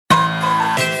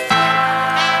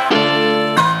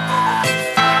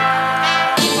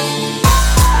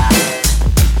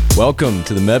Welcome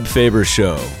to the Meb Faber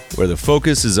Show, where the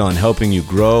focus is on helping you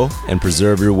grow and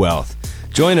preserve your wealth.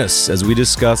 Join us as we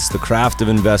discuss the craft of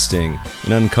investing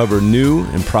and uncover new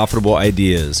and profitable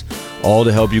ideas, all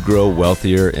to help you grow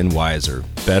wealthier and wiser.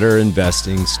 Better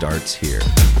investing starts here.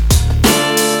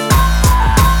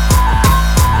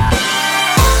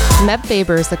 Meb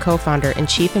Faber is the co-founder and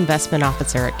chief investment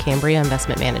officer at Cambria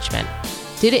Investment Management.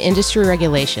 Due to industry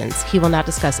regulations, he will not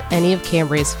discuss any of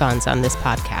Cambria's funds on this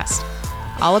podcast.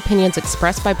 All opinions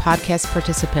expressed by podcast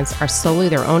participants are solely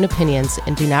their own opinions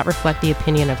and do not reflect the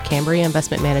opinion of Cambria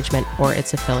Investment Management or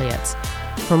its affiliates.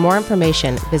 For more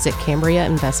information, visit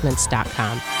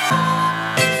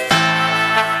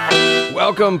CambriaInvestments.com.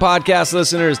 Welcome, podcast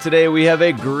listeners. Today we have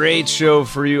a great show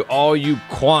for you, all you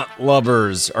quant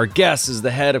lovers. Our guest is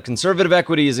the head of conservative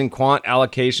equities and quant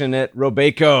allocation at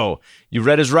Robeco. You've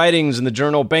read his writings in the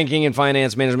journal Banking and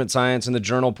Finance Management Science and the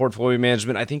journal Portfolio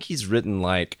Management. I think he's written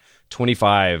like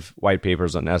 25 white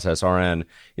papers on SSRN.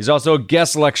 He's also a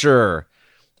guest lecturer,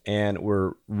 and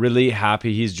we're really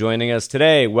happy he's joining us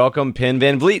today. Welcome, Pin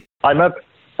Van Vliet. Hi, Matt.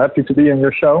 Happy to be on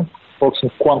your show. Focus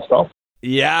on quant stuff.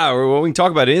 Yeah, well, we can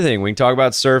talk about anything. We can talk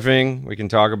about surfing. We can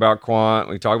talk about quant.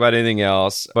 We can talk about anything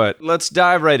else. But let's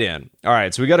dive right in. All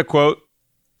right, so we got a quote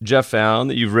Jeff found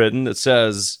that you've written that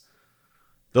says,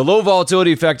 "The low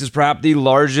volatility effect is perhaps the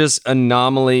largest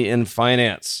anomaly in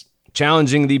finance,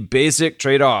 challenging the basic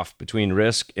trade-off between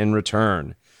risk and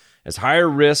return, as higher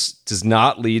risk does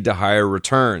not lead to higher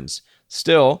returns.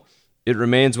 Still, it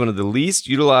remains one of the least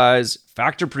utilized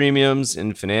factor premiums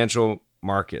in financial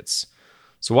markets."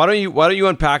 So why don't you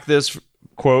unpack this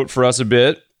quote for us a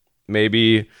bit?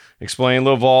 Maybe explain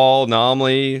low vol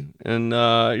anomaly and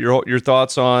your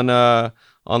thoughts on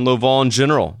low vol in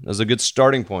general as a good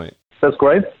starting point. That's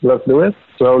great. Let's do it.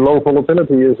 So low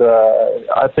volatility is,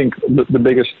 I think, the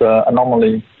biggest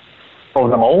anomaly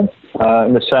of them all,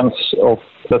 in the sense of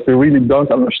that we really don't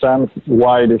understand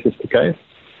why this is the case.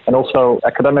 And also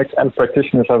academics and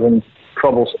practitioners having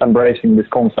troubles embracing this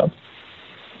concept.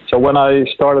 So when I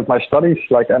started my studies,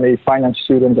 like any finance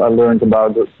student, I learned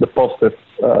about the positive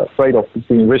trade-off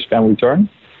between risk and return.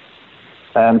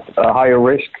 And a higher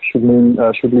risk should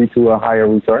lead to a higher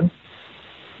return.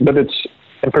 But it's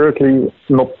empirically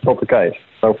not the case.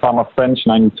 So Farmer French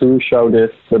 92 showed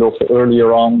this, but also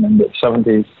earlier on in the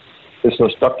 70s, this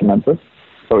was documented.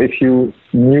 So if you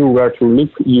knew where to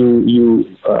look, you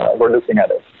were looking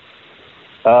at it.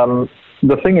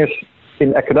 The thing is,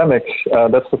 in academics,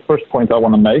 that's the first point I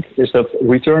want to make, is that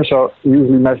returns are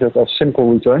usually measured as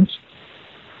simple returns.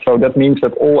 So that means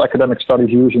that all academic studies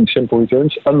using simple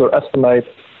returns underestimate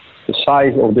the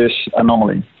size of this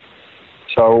anomaly.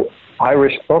 So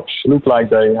high-risk stocks look like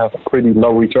they have a pretty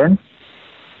low return,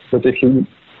 but if you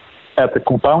add the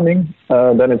compounding,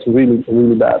 then it's really,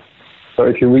 really bad. So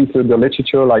if you read the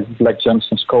literature like Black,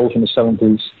 Jensen, Scholes in the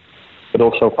 70s, but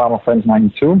also Farmer French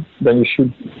 92, then you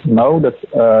should know that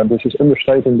this is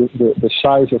understating the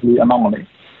size of the anomaly,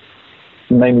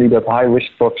 namely that high-risk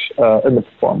stocks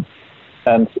underperform.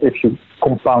 And if you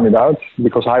compound it out,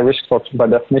 because high-risk stocks by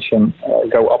definition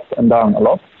go up and down a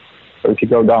lot. So if you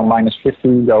go down minus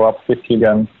 50, go up 50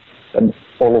 again, then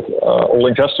all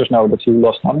investors know that you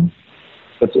lost money.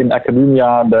 But in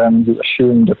academia, then you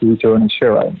assume that the return is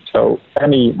zero. So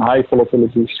any high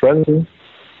volatility strategy,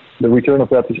 the return of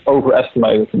that is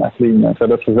overestimated in academia. So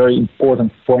that's a very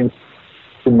important point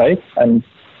to make. And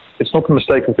it's not a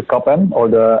mistake of the CAPM or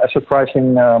the asset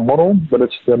pricing model, but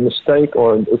it's the mistake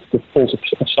or it's the false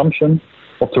assumption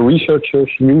of the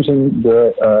researchers using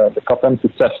the CAPM to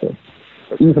test it.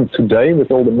 So even today, with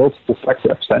all the multiple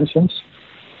factor extensions,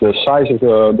 the size of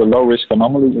the low-risk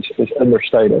anomaly is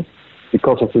understated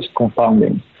because of this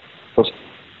compounding. Because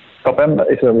CAPM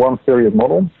is a one-period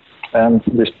model, and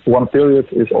this one period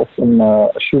is often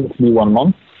assumed to be 1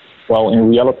 month, while in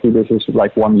reality this is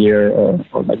like 1 year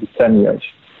or maybe 10 years.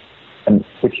 And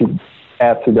if you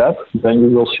add to that, then you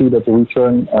will see that the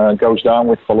return goes down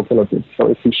with volatility. So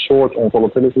if you short on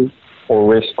volatility or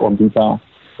risk or beta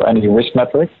or any risk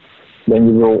metric, then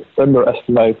you will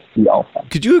underestimate the alpha.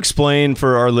 Could you explain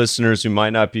for our listeners who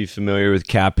might not be familiar with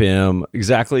CAPM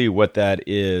exactly what that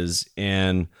is?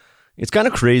 And it's kind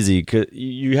of crazy because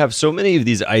you have so many of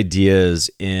these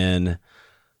ideas in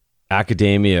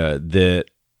academia that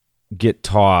get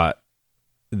taught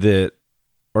that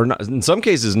are not, in some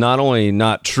cases, not only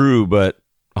not true, but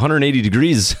 180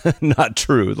 degrees not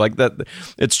true. Like that,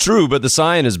 it's true, but the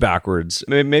sign is backwards.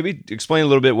 Maybe explain a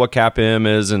little bit what CAPM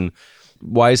is and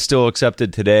why it's still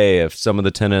accepted today if some of the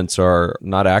tenets are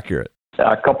not accurate.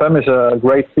 Yeah, CAPM is a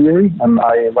great theory, and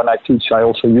when I teach, I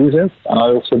also use it, and I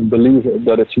also believe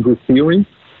that it's a good theory.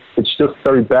 It's just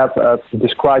very bad at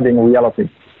describing reality.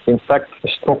 In fact, a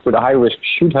stock with a high risk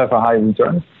should have a high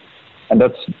return, and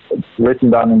that's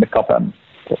written down in the CAPM.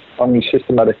 Only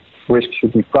systematic risk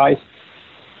should be priced.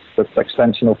 That's the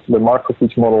extension of the market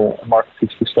feature model. Market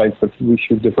feature states that we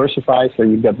should diversify, so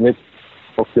you get rid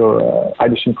of your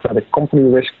idiosyncratic company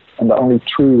risk, and the only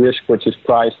true risk which is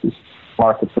priced is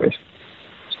market risk.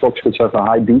 Stocks which have a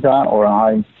high beta or a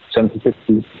high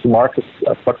sensitivity to market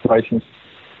fluctuations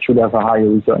should have a higher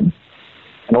return.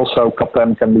 And also,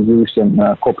 CAPM can be used in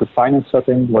corporate finance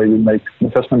setting, where you make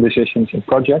investment decisions in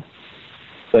projects.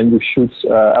 Then you should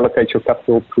allocate your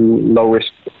capital to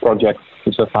low-risk projects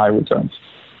which have high returns.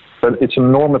 But it's a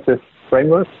normative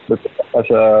framework, but as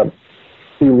a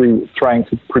theory trying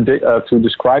to predict, to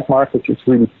describe markets, it's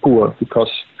really poor,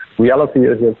 because reality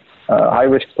is that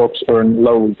high-risk stocks earn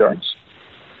low returns.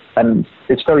 And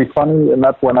it's very funny in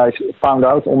that when I found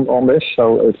out on this,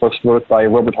 so it was worked by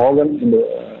Robert Hogan,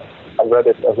 I read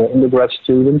it as an undergrad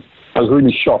student. I was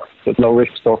really shocked that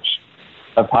low-risk stocks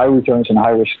have high returns and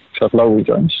high risk have low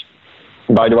returns.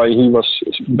 And by the way, he was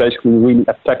basically really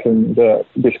attacking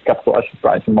this capital asset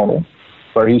pricing model,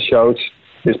 where he shows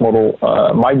this model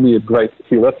might be a great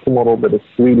theoretical model, but it's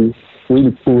really,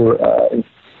 really poor in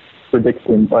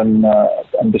predicting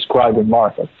and describing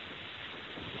markets.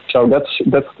 So that's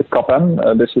the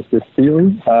CAPM. This is the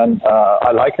theory, and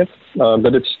I like it,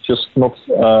 but it's just not.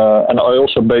 And I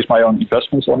also base my own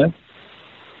investments on it.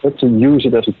 To use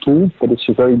it as a tool, but it's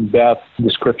a very bad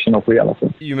description of reality.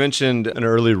 You mentioned an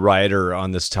early writer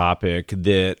on this topic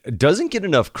that doesn't get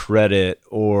enough credit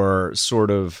or sort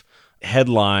of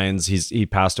headlines. He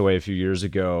passed away a few years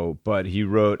ago, but he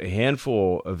wrote a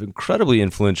handful of incredibly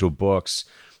influential books.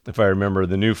 If I remember,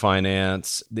 The New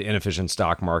Finance, The Inefficient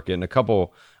Stock Market, and a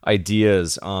couple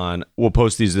ideas on, we'll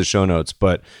post these in the show notes,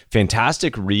 but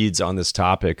fantastic reads on this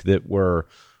topic that were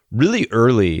really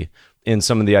early in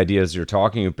some of the ideas you're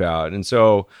talking about. And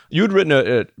so you had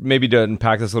written, maybe to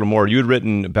unpack this a little more, you had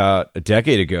written about a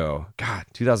decade ago,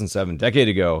 2007, decade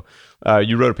ago,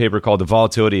 you wrote a paper called The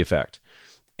Volatility Effect.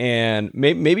 And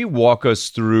maybe walk us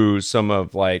through some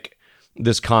of like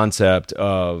this concept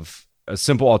of a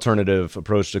simple alternative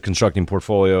approach to constructing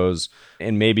portfolios,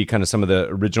 and maybe kind of some of the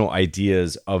original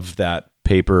ideas of that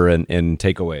paper and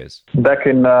takeaways. Back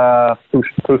in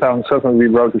 2007, we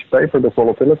wrote this paper, The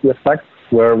Volatility Effect,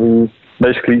 where we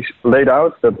basically laid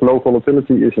out that low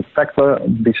volatility is a factor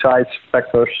besides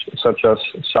factors such as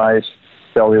size,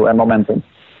 value, and momentum.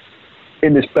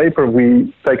 In this paper,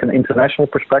 we take an international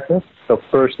perspective. So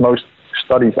first, most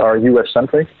studies are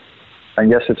US-centric. And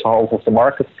yes, it's half of the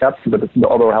market cap, but the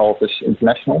other half is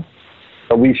international.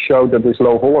 So we showed that this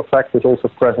low vol effect is also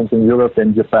present in Europe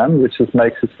and Japan, which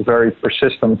makes it a very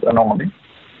persistent anomaly.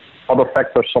 Other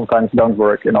factors sometimes don't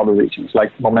work in other regions,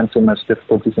 like momentum has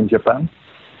difficulties in Japan.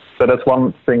 So that's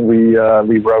one thing we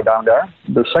wrote down there.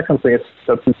 The second thing is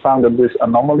that we found that this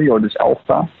anomaly, or this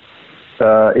alpha,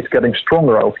 is getting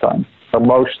stronger over time. So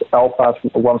most alphas,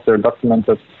 once they're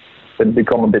documented, they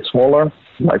become a bit smaller.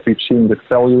 Like we've seen with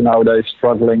value nowadays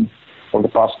struggling for the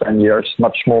past 10 years,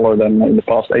 much smaller than in the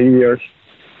past 80 years.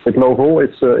 With low vol,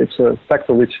 it's a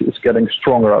factor which is getting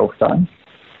stronger over time.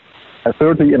 And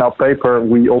thirdly, in our paper,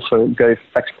 we also gave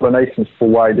explanations for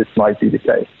why this might be the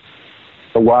case.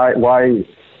 So why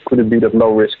could it be that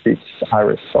low risk beats high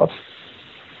risk stocks?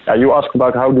 You asked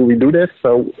about how do we do this.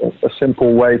 So a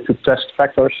simple way to test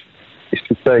factors is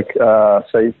to take,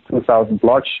 say, 2,000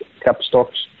 large cap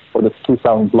stocks, or the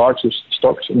 2,000 largest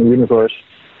stocks in the universe.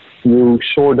 You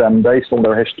sort them based on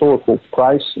their historical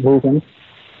price movement.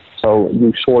 So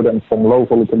you sort them from low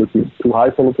volatility to high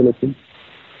volatility.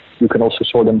 You can also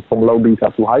sort them from low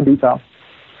beta to high beta.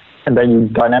 And then you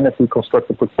dynamically construct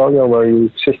a portfolio where you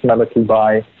systematically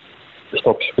buy the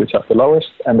stocks which have the lowest.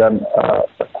 And then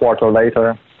a quarter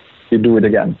later, you do it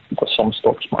again, because some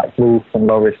stocks might move from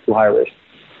low risk to high risk,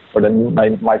 or then they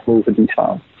might move a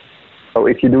decent. So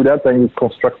if you do that, then you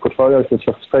construct portfolios which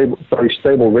have very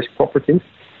stable risk properties.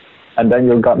 And then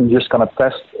you're just going to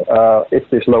test if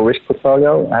this low risk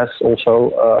portfolio has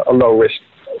also a low risk,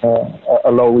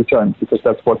 a low return, because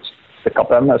that's what the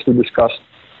CAPM, as we discussed,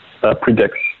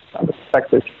 predicts. And the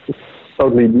fact is, it's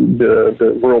totally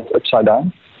the world upside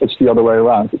down. It's the other way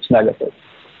around. It's negative.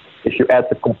 If you add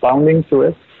the compounding to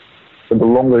it, so the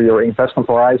longer your investment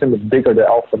horizon, the bigger the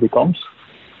alpha becomes.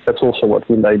 That's also what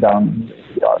we lay down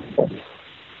in the article.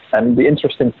 And the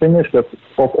interesting thing is that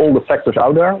of all the factors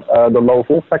out there, the low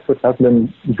vol factors have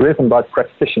been driven by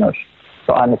practitioners.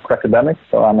 So I'm a academic,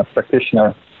 so I'm a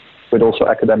practitioner with also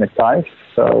academic ties.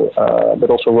 So, but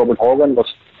also Robert Hogan was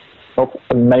not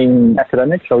a main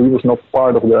academic, so he was not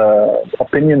part of the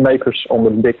opinion makers on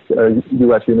the big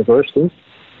US universities.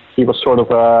 he was sort of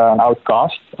an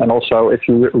outcast. And also, if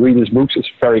you read his books, it's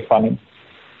very funny.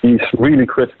 He's really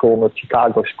critical of the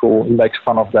Chicago school. He makes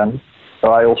fun of them. So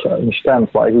I also understand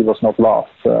why he was not loved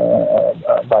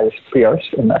by his peers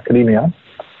in academia.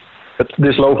 But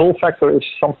this low vol factor is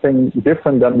something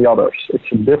different than the others. It's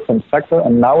a different factor,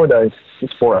 and nowadays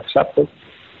it's more accepted.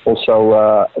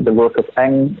 Also, the work of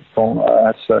Eng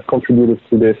has contributed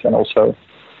to this, and also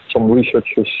some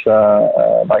researchers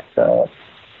like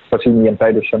Fazzini and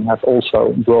Pedersen have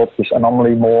also brought this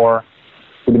anomaly more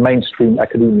to the mainstream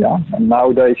academia, and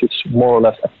nowadays it's more or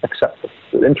less accepted.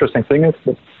 The interesting thing is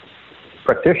that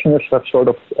practitioners have sort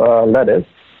of led it,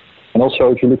 and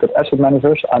also if you look at asset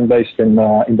managers, I'm based in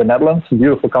the Netherlands, a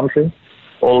beautiful country.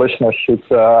 All listeners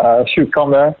should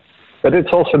come there, but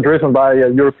it's also driven by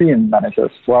European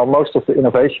managers. While most of the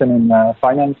innovation in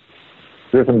finance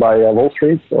is driven by Wall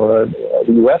Street or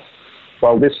the US,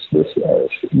 while this is a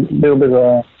little bit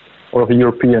more of a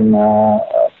European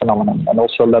phenomenon, and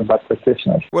also led by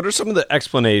practitioners. What are some of the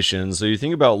explanations? So you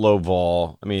think about low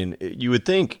vol. I mean, you would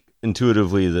think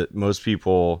intuitively that most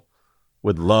people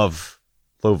would love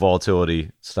low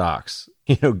volatility stocks,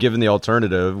 given the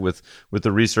alternative with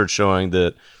the research showing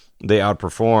that they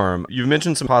outperform. You've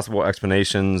mentioned some possible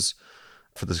explanations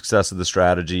for the success of the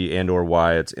strategy and or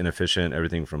why it's inefficient,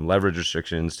 everything from leverage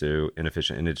restrictions to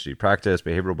inefficient industry practice,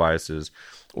 behavioral biases.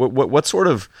 What sort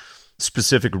of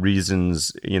specific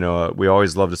reasons, we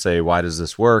always love to say, why does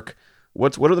this work?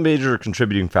 What are the major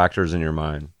contributing factors in your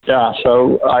mind? Yeah,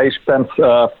 so I spent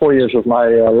 4 years of my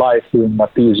life doing my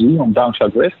PhD on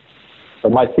downside risk. So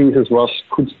my thesis was,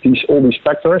 could all these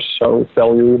factors, so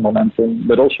value, momentum,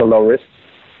 but also low risk,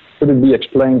 could it be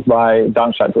explained by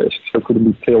downside risk? So could it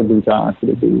be tail beta? Could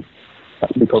it be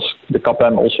because the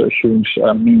CAPM also assumes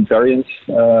mean variance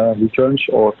returns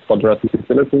or quadratic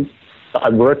utility? I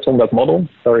worked on that model,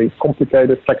 very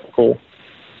complicated, technical,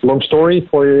 long story,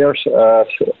 4 years,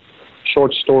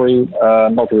 short story,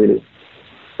 not really.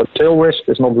 But tail risk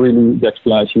is not really the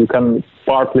explanation. You can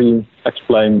partly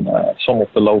explain some of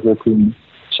the low volume,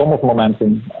 some of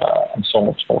momentum, and some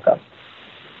of small cap.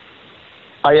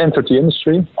 I entered the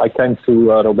industry. I came to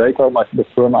Robeco, the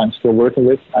firm I'm still working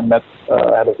with. I met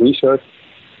head of research.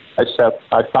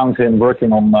 I found him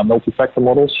working on multi-factor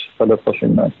models. So that was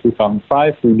in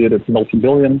 2005. We did it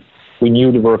multi-billion. We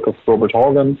knew the work of Robert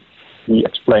Horgan. He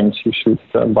explains you should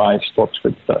buy stocks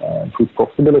with good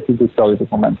profitability, good value,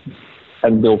 good momentum,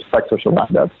 and build factors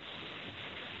around that.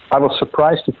 I was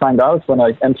surprised to find out when I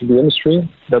entered the industry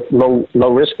that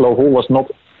low risk, low vol was not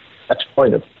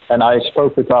exploited. And I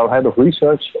spoke with our head of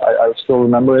research. I still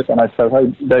remember it. And I said,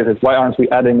 hey, David, why aren't we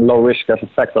adding low risk as a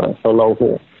factor, so low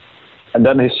vol? And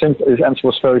then his answer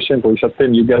was very simple. He said,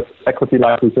 Tim, you get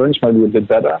equity-like returns, maybe a bit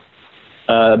better,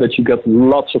 but you get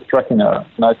lots of tracking error.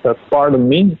 And I said, pardon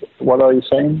me, what are you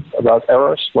saying about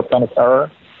errors? What kind of error?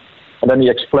 And then he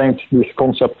explained this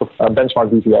concept of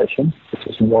benchmark deviation, which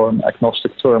is more an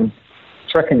agnostic term.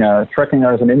 Tracking error. Tracking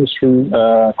error is an industry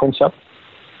concept.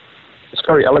 It's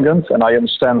very elegant, and I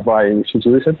understand why you should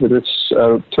use it, but it's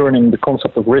turning the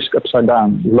concept of risk upside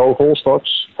down. Low vol stocks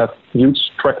have huge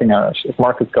tracking errors. If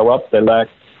markets go up, they lag.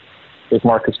 If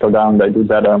markets go down, they do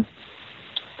better.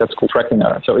 That's called tracking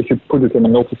error. So if you put it in a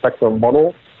multi-factor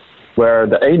model, where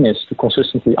the aim is to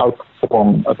consistently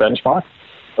outperform a benchmark,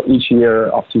 so each year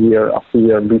after year after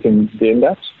year beating the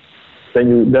index,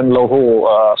 then low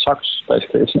vol sucks,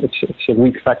 basically. It's a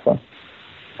weak factor.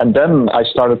 And then I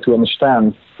started to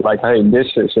understand, like, hey, this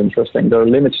is interesting. There are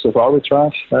limits to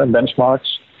arbitrage, benchmarks,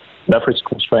 leverage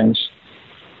constraints.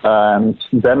 And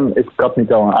then it got me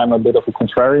going. I'm a bit of a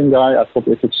contrarian guy. I thought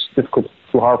if it's difficult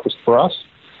to harvest for us,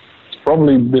 it's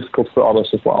probably difficult for others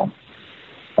as well.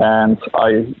 And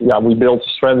we built a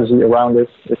strategy around it.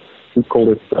 We called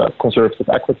it conservative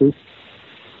equity.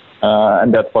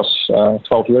 And that was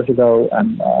 12 years ago.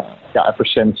 And ever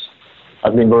since,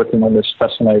 I've been working on this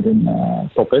fascinating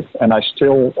topic, and I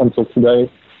still, until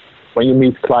today, when you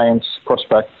meet clients,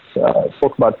 prospects,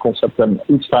 talk about the concept, and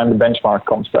each time the benchmark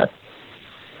comes back.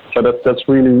 So that's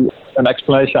really an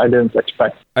explanation I didn't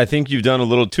expect. I think you've done a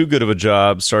little too good of a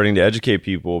job starting to educate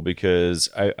people, because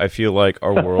I feel like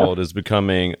our world is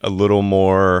becoming a little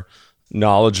more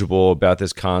knowledgeable about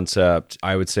this concept,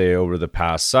 I would say, over the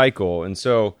past cycle. And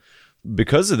so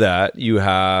because of that, you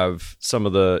have some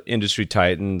of the industry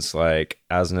titans like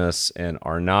Asness and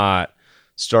Arnott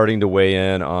starting to weigh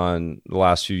in on the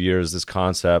last few years, this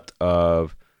concept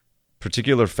of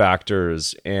particular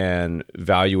factors and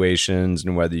valuations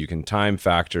and whether you can time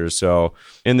factors. So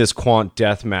in this quant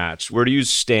death match, where do you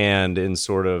stand in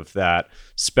sort of that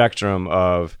spectrum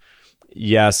of,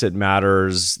 yes, it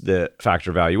matters the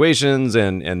factor valuations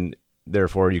and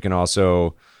therefore you can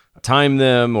also time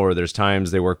them, or there's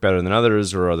times they work better than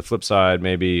others, or on the flip side,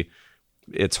 maybe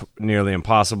it's nearly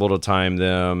impossible to time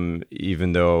them,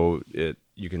 even though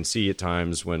you can see at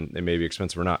times when they may be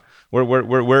expensive or not.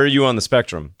 Where are you on the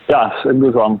spectrum? Yeah, it's a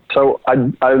good one. So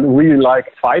I really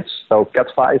like fights. So cat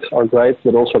fights are great,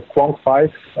 but also quant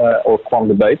fights or quant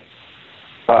debates.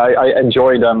 I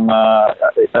enjoy them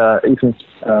even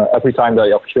every time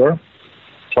they occur.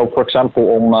 So, for example,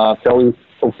 on value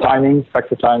of timing,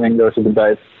 factor timing, there's a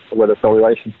debate whether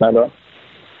valuations matter.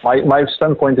 My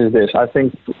standpoint is this. I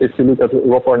think if you look at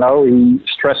Rob Arnault, he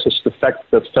stresses the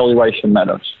fact that valuation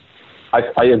matters.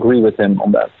 I agree with him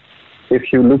on that.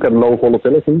 If you look at low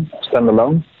volatility,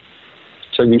 standalone,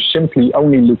 so you simply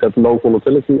only look at low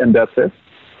volatility and that's it,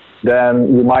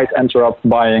 then you might enter up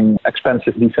buying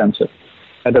expensive defensive.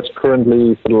 And that's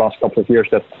currently, for the last couple of years,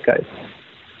 that's the case.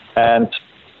 And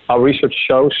our research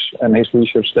shows, and his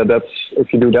research, that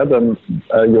if you do that, then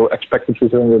your expected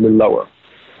return will be lower.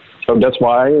 So that's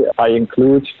why I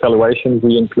include valuation.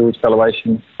 We include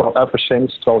valuation ever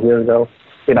since 12 years ago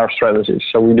in our strategies.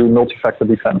 So we do multi-factor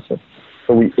defensive.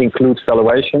 So we include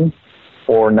valuation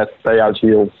or net payout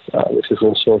yield, which is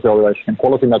also a valuation and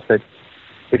quality metric.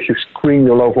 If you screen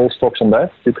your low vol stocks on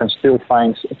that, you can still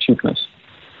find cheapness.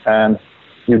 And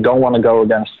you don't want to go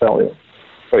against value.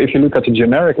 So if you look at the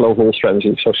generic low vol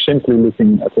strategy, so simply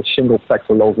looking at a single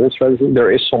factor low vol strategy,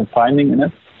 there is some timing in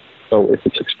it. So if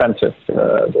it's expensive,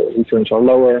 the returns are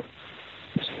lower.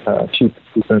 Cheap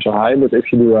returns are high. But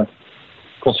if you do a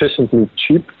consistently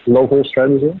cheap low vol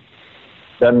strategy,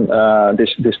 then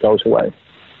this goes away.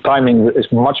 Timing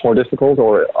is much more difficult,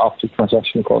 or after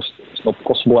transaction cost, it's not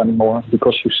possible anymore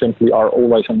because you simply are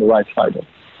always on the right side of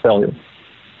value.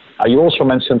 You also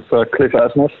mentioned Cliff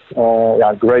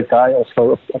Asmuth, great guy,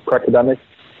 also a academic,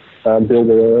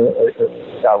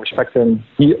 respect him.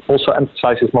 He also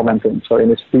emphasizes momentum. So in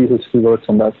his thesis, he works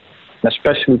on that, and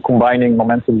especially combining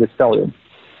momentum with value.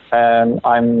 And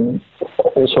I'm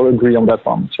also agree on that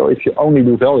one. So if you only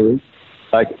do value,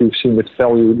 like you've seen with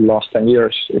value the last 10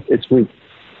 years, it's weak.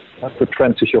 The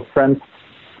trend is your friend.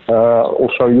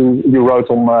 Also, you wrote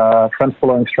on trend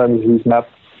following strategies map.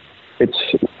 It's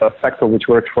a factor which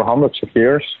works for hundreds of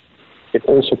years. It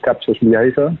also captures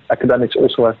behavior. Academics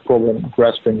also have problem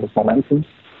grasping with momentum.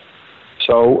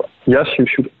 So yes, you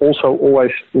should also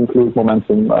always include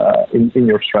momentum in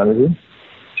your strategy.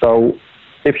 So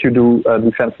if you do a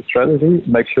defensive strategy,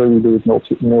 make sure you do it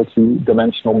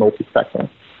multi-dimensional, multi-factor.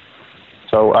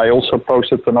 So I also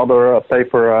posted another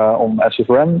paper on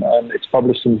SFRM, and it's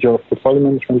published in the Journal of Portfolio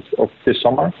Management of this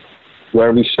summer,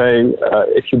 where we say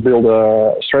if you build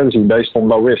a strategy based on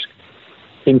low risk,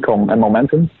 income and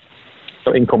momentum,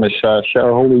 so income is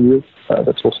shareholder yield,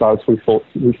 that's also how it's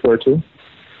referred to.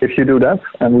 If you do that,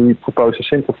 and we propose a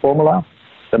simple formula,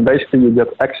 then basically you get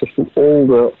access to all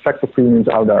the factor premiums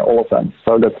out there, all of them.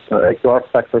 So that's AQR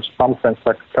factors, Palm Friends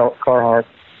factor, Carhartt,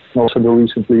 and also the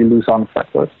recently Lausanne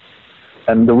factors.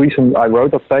 And the reason I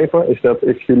wrote that paper is that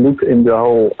if you look in the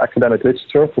whole academic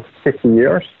literature for 50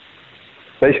 years,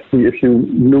 basically if you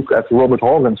look at Robert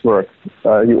Horgan's work,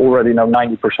 you already know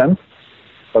 90%.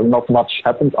 So not much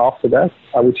happened after that,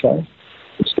 I would say.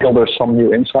 But still there's some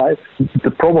new insight.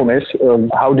 The problem is,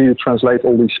 how do you translate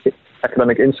all these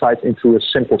academic insights into a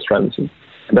simple strategy?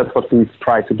 And that's what we've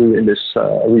tried to do in this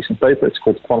recent paper. It's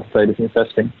called Quantitative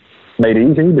Investing Made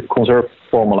Easy, the conserved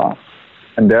formula.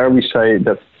 And there we say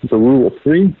that the rule of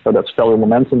three, so that's value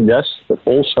momentum, yes, but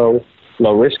also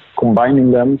low risk,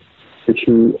 combining them gives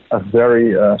you a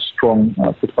very strong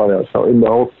portfolio. So in the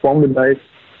whole quant debate,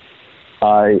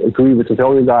 I agree with the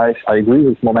value guys, I agree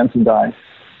with momentum guys,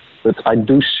 but I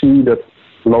do see that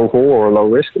low vol or low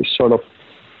risk is sort of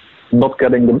not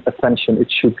getting the attention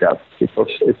it should get,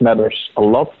 because it matters a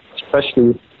lot,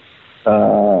 especially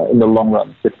in the long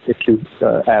run, if you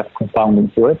add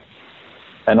compounding to it.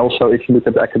 And also, if you look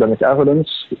at the academic evidence,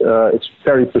 it's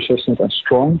very persistent and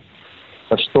strong,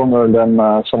 stronger than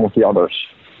some of the others.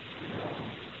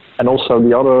 And also,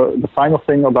 the final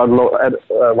thing about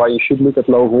why you should look at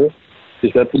low vol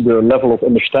is that the level of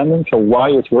understanding, so why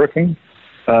it's working,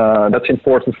 that's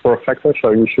important for a factor.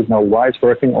 So you should know why it's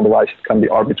working, otherwise it can be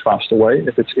arbitraged away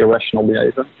if it's irrational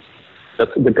behavior. That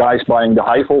the guys buying the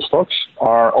high vol stocks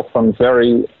are often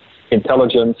very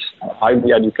intelligent,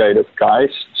 highly educated guys,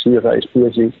 CFAs,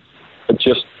 PhDs, but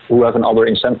just who have another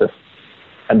incentive.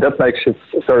 And that makes it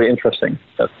very interesting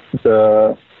that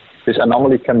this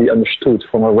anomaly can be understood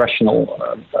from a rational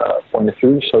point of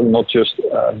view, so not just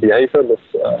behavior,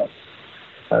 but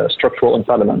structural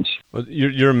impediments. Well,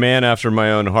 you're a man after my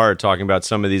own heart talking about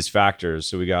some of these factors.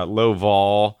 So we got low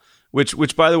vol,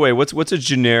 which by the way, what's a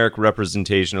generic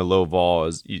representation of low vol?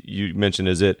 As you mentioned,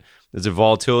 is it Is it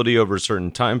volatility over a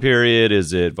certain time period?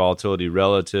 Is it volatility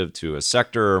relative to a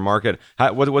sector or market?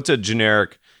 What's a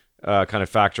generic kind of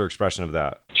factor expression of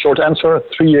that? Short answer,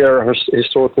 3-year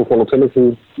historical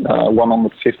volatility,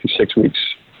 156 weeks.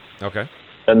 Okay.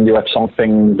 Then you have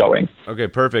something going. Okay,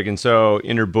 perfect. And so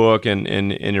in your book and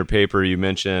in your paper, you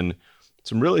mention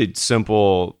some really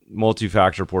simple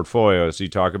multi-factor portfolios. So you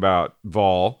talk about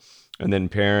vol and then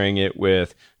pairing it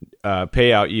with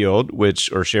payout yield,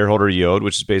 or shareholder yield,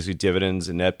 which is basically dividends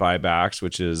and net buybacks,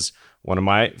 which is one of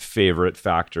my favorite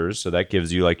factors. So that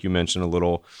gives you, like you mentioned, a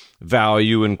little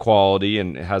value and quality,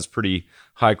 and it has pretty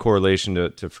high correlation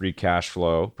to free cash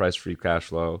flow, price free cash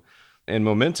flow, and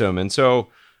momentum. And so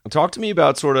talk to me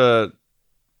about sort of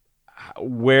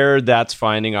where that's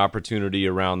finding opportunity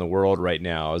around the world right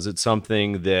now. Is it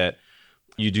something that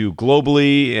you do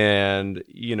globally and,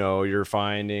 you're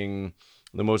finding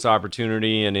the most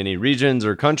opportunity in any regions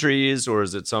or countries, or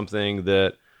is it something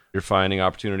that you're finding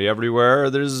opportunity everywhere?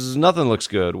 There's nothing looks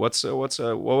good. What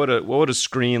would a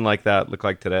screen like that look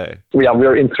like today? Yeah,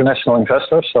 we're international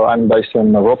investors. So I'm based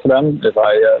in Rotterdam. If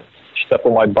I step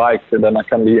on my bike, then I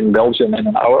can be in Belgium in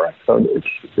an hour. So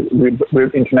we're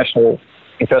international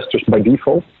investors by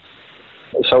default.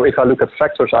 So if I look at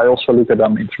factors, I also look at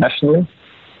them internationally.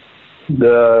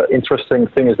 The interesting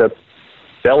thing is that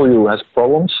value has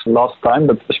problems last time,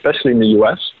 but especially in the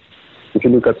US. If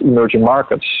you look at emerging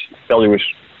markets, value is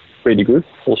pretty good,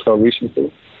 also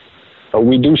recently.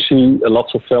 We do see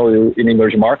lots of value in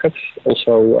emerging markets.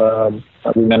 Also,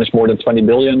 we manage more than 20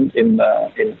 billion in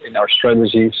our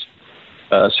strategies.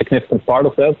 A significant part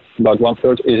of that, about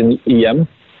 1/3, is in EM.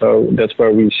 So that's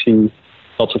where we see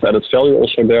lots of added value.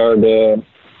 Also there, the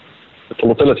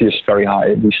volatility is very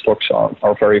high. These stocks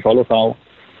are very volatile.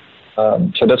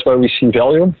 So that's where we see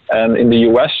value. And in the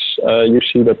US, you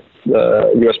see that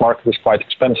the US market is quite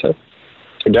expensive.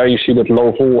 So there you see that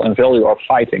low vol and value are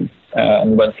fighting.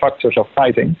 And when factors are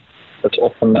fighting, that's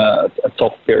often a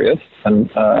tough period.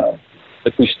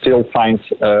 But we still find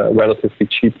relatively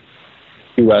cheap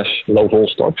US low vol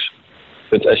stocks.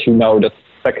 But as you know, that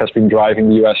tech has been driving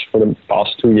the US for the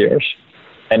past 2 years.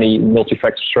 Any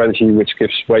multi-factor strategy which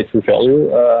gives way to value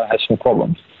has some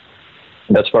problems.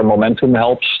 And that's where momentum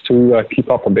helps to keep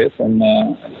up a bit and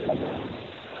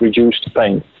reduce the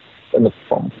pain and the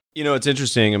performance. It's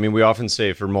interesting. I mean, we often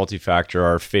say for multi-factor,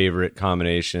 our favorite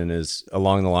combination is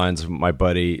along the lines of my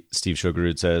buddy Steve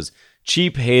Sugarud says,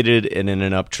 cheap, hated, and in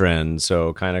an uptrend.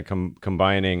 So kind of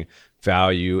combining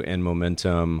value and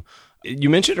momentum. You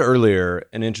mentioned earlier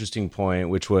an interesting point,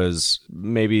 which was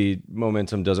maybe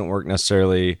momentum doesn't work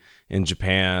necessarily in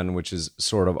Japan, which is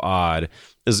sort of odd.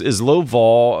 Is low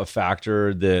vol a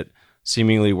factor that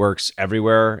seemingly works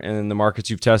everywhere in the markets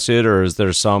you've tested, or is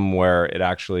there some where it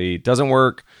actually doesn't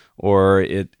work, or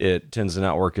it tends to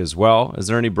not work as well? Is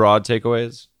there any broad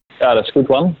takeaways? Yeah, that's a good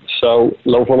one. So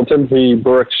low volatility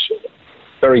works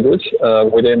very good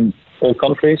within all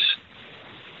countries,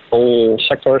 all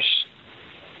sectors.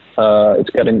 It's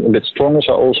getting a bit stronger,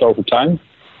 so also over time.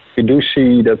 We do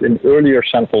see that in earlier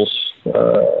samples,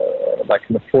 like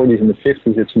in the 40s and the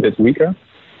 50s, it's a bit weaker.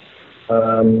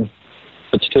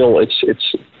 But still,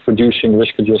 it's producing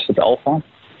risk-adjusted alpha.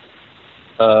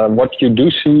 What you do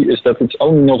see is that it's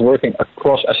only not working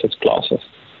across asset classes.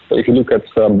 So if you look at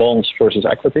bonds versus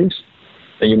equities,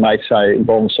 then you might say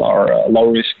bonds are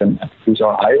low risk and equities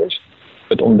are high risk.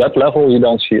 But on that level, you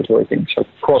don't see it working. So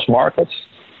cross markets,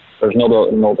 there's not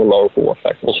a local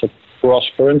effect. Also, cross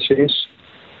currencies,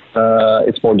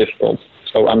 it's more difficult.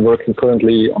 So I'm working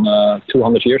currently on a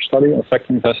 200-year study on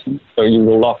factor investing. So you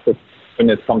will love it when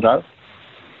it comes out.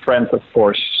 Trend, of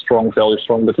course, strong value,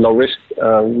 strong, but low risk.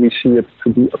 We see it to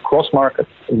be across markets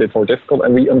a bit more difficult,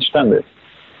 and we understand it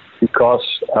because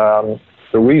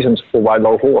the reasons for why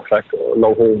low vol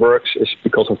works is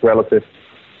because of relative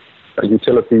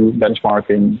utility,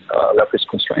 benchmarking, leverage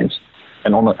constraints.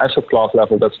 And on an asset class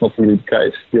level, that's not really the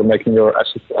case. You're making your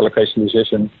asset allocation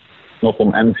decision not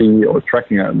on envy or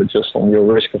tracking it, but just on your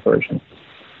risk aversion.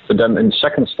 But then in the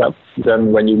second step,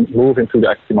 then when you move into the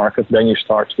equity market, then you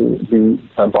start to be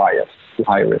biased to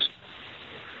high risk.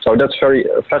 So that's very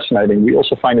fascinating. We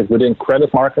also find it within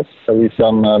credit markets. So we've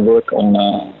done work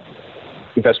on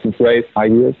investment grade, high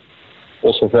yield,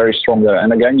 also very strong there.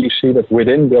 And again, you see that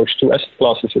within those two asset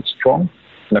classes, it's strong,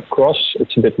 and across,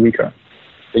 it's a bit weaker.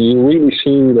 So you really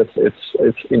see that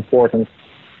it's important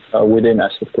within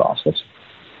asset classes.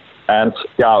 And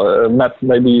yeah, Matt,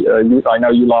 maybe I know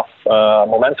you love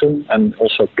momentum, and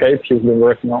also Kate you've been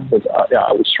working on. But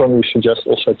I would strongly suggest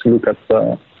also to look at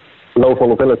low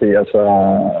volatility as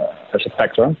a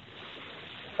factor.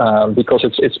 because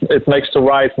it makes the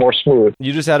ride more smooth.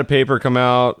 You just had a paper come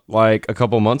out like a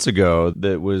couple months ago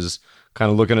that was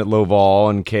kind of looking at low vol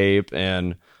and CAPE,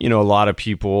 and a lot of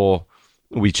people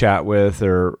we chat with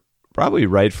are probably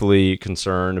rightfully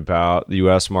concerned about the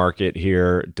U.S. market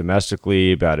here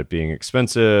domestically, about it being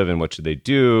expensive and what should they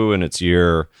do. And it's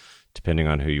year, depending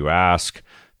on who you ask,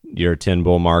 year 10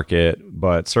 bull market,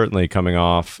 but certainly coming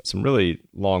off some really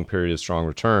long period of strong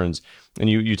returns. And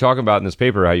you talk about in this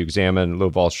paper how you examine low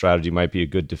vol strategy might be a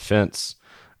good defense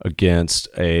against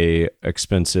a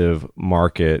expensive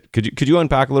market. Could you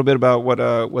unpack a little bit about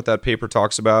what that paper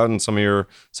talks about and some of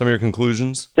your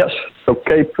conclusions? Yes. So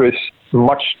CAPE is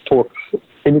much talked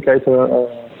indicator,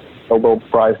 Nobel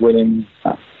Prize winning.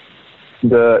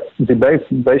 The debate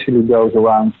basically goes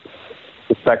around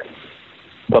the fact,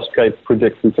 does CAPE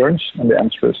predict returns? And the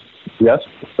answer is yes,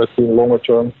 especially in the longer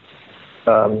term.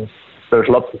 There's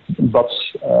lots of buts,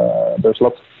 there's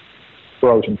lots of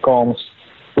pros and cons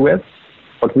to it.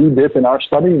 What we did in our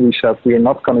study, we said we are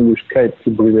not going to use CAPE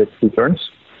to predict returns.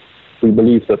 We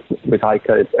believe that with high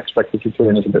CAPE, expected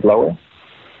return is a bit lower.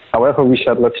 However, we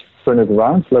said let's turn it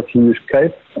around. Let's use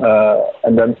CAPE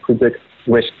and then predict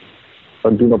risk. So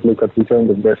do not look at return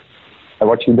but risk. And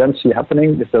what you then see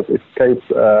happening is that if CAPE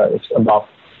is above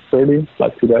 30,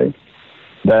 like today,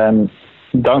 then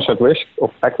downside risk of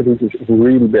equities is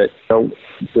really big. So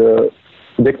the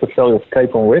predictive value of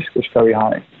CAPE on risk is very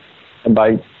high. And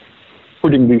by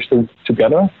putting these two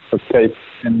together, so CAPE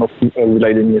and not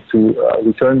relating it to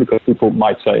return, because people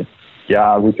might say,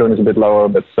 yeah, return is a bit lower,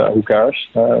 but who cares?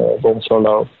 Bonds so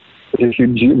low. But if you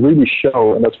really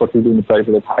show, and that's what we do in the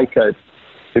paper, that high CAPE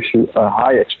gives you a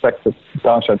high expected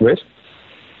downside risk,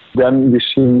 then you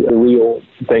see a real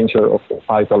danger of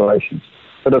high valuations.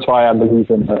 So that's why I believe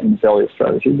in value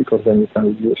strategy, because then you can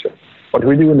reduce it. What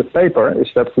we do in the paper is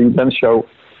that we then show,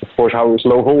 of course, how is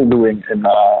low vol doing in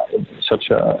such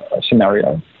a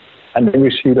scenario. And then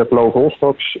you see that low vol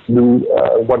stocks do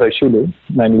what they should do,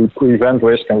 namely prevent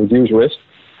risk and reduce risk,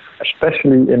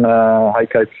 especially in a high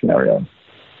CAPE scenario.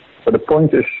 But the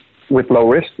point is, with low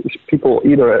risk, is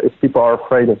if people are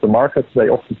afraid of the market, they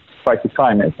often try to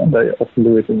time it, and they often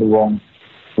do it in the wrong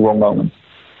moment.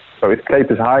 So if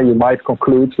CAPE is high, you might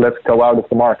conclude, let's go out of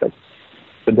the market.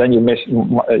 But then you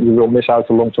will miss out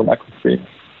the long-term equity.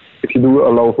 If you do a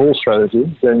low vol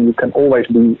strategy, then you can always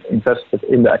be invested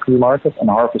in the equity market and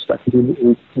harvest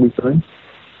equity return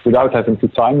without having to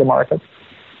time the market.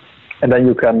 And then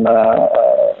you can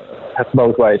have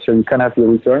both ways. So you can have your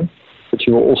return, but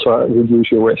you will also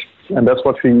reduce your risk. And that's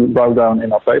what we wrote down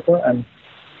in our paper. And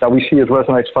we see it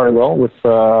resonates very well with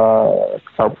our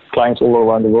clients all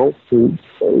around the world who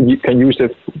you can use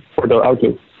it for their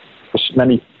outlook. Because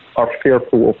many are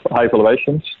fearful of high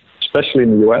valuations, especially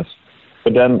in the US.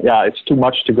 But then, it's too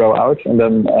much to go out, and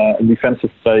then a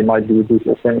defensive play might be a good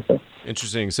alternative.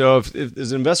 Interesting. So if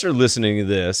there's an investor listening to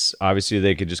this, obviously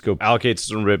they could just go allocate to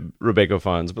some Robeco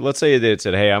funds. But let's say they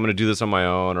said, hey, I'm going to do this on my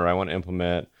own, or I want to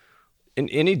implement.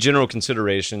 Any general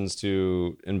considerations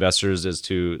to investors as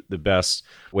to the best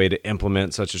way to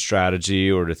implement such a strategy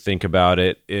or to think about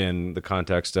it in the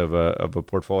context of a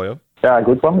portfolio? Yeah,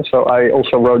 good one. So I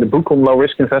also wrote a book on low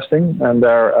risk investing, and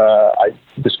there I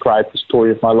described the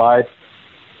story of my life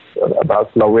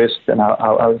about low risk and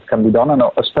how it can be done, and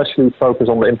especially focus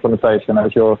on the implementation,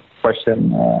 as your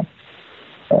question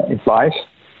implies.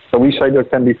 So we say there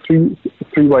can be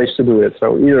three ways to do it.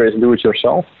 So either is do it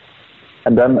yourself,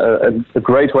 and then a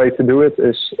great way to do it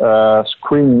is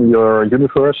screen your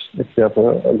universe. If you have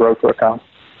a broker account,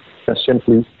 you can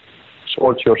simply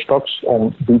sort your stocks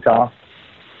on beta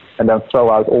and then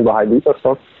throw out all the high beta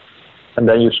stocks, and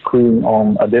then you screen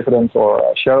on a dividend or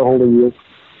a shareholder yield.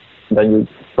 Then you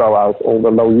throw out all the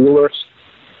low yielders,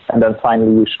 and then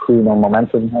finally you screen on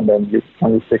momentum, and then you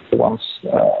only pick the ones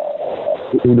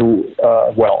who do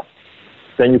well.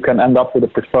 Then you can end up with a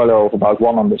portfolio of about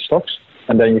 100 stocks,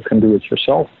 and then you can do it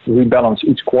yourself, rebalance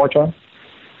each quarter,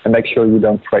 and make sure you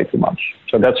don't trade too much.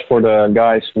 So that's for the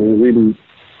guys who really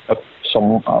have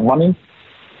some money,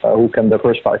 who can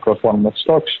diversify across 100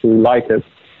 stocks, who like it.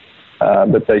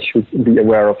 But they should be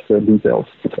aware of the details,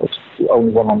 because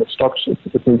only 100 stocks,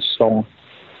 it needs some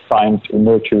time to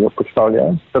nurture your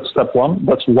portfolio. That's step one.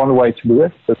 That's one way to do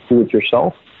it. Let's do it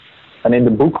yourself. And in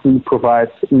the book, we provide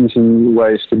easy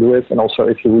ways to do it. And also,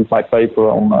 if you read my paper,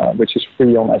 on which is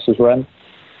free on SSRN,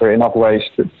 there are enough ways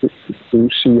to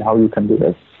see how you can do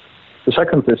it. The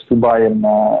second is to buy an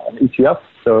ETF.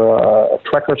 There are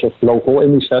trackers of local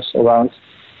indices around,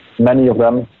 many of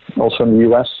them, also in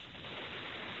the US.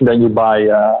 Then you buy,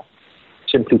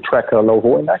 simply track a low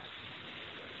vol index.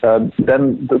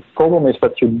 Then the problem is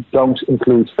that you don't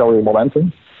include value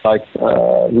momentum. like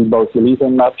we both believe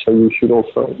in that, so you should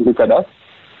also look at that.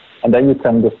 And then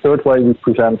the third way we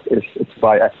present is it's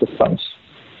by active funds,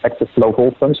 active low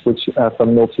vol funds, which have a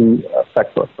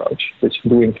multi-factor approach, which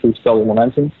do include value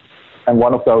momentum. And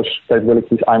one of those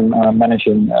capabilities I'm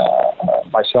managing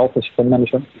myself as fund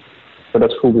manager. So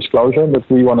that's full disclosure, but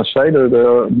we want to say that there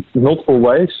are multiple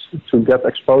ways to get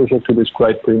exposure to this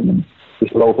great premium, this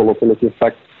low volatility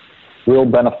effect will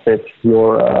benefit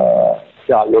your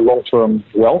long-term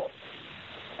wealth.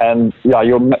 And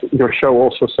your show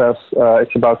also says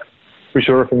it's about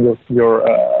preserving your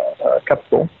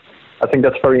capital. I think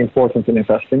that's very important in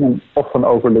investing and often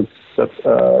overlooked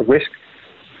that risk.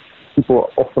 People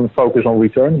often focus on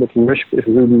return, but risk is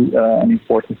really an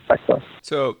important factor.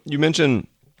 So you mentioned,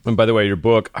 and by the way, your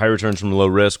book, High Returns from Low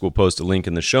Risk, we'll post a link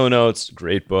in the show notes.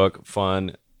 Great book,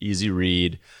 fun, easy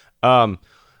read. And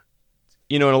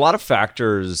a lot of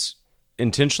factors,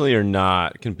 intentionally or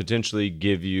not, can potentially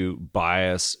give you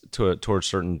bias towards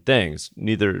certain things,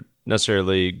 neither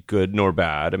necessarily good nor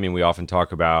bad. I mean, we often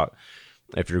talk about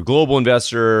if you're a global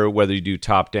investor, whether you do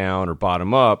top down or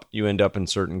bottom up, you end up in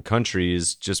certain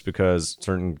countries just because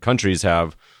certain countries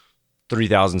have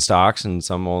 3,000 stocks and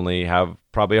some only have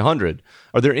probably 100.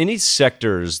 Are there any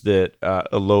sectors that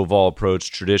a low vol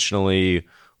approach traditionally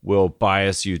will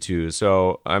bias you to?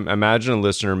 So I imagine a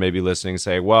listener may be listening and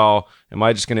say, well, am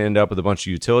I just going to end up with a bunch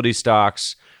of utility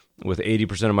stocks with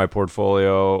 80% of my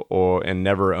portfolio and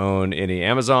never own any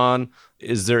Amazon?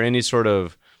 Is there any sort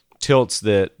of tilts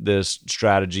that this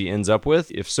strategy ends up with?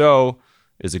 If so,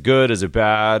 is it good? Is it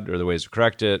bad? Or the ways to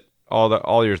correct it?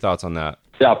 All your thoughts on that.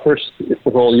 Yeah, first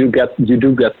of all, you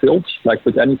do get tilts, like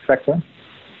with any factor,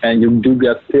 and you do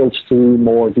get tilts to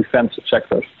more defensive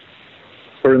sectors.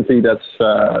 Currently, that's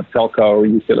telco,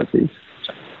 utilities.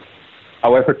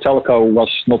 However, telco was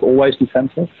not always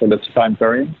defensive, so that's time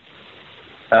varying.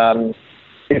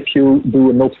 If you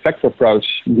do a multi-factor approach,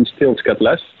 these tilts get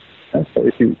less. So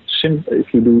if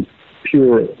you do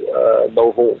pure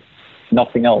low vol,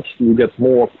 nothing else, you get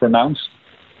more pronounced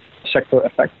sector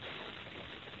effect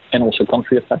and also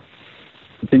country effect.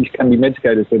 These can be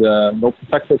mitigated with a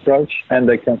multi-factor approach, and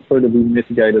they can further be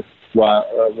mitigated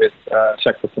with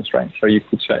sector constraints. So you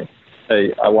could say,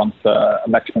 hey, I want a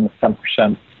maximum of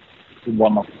 10% in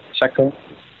one of the sector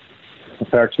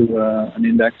compared to an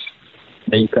index.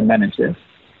 Then you can manage this.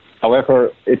 However,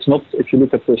 it's not. If you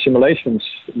look at the simulations,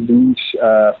 these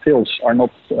fields are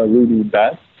not really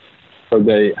bad. So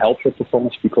they help your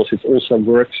performance because it also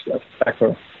works as a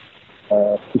factor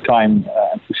to time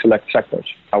and to select sectors.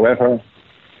 However,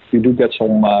 you do get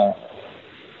some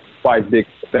quite big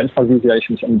benchmark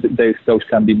deviations, and those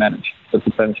can be managed. That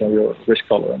depends on your risk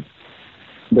tolerance.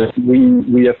 But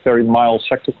we have very mild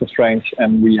sector constraints,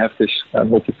 and we have this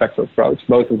multi-factor approach.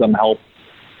 Both of them help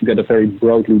get a very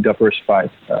broadly diversified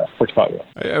portfolio.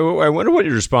 I wonder what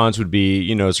your response would be.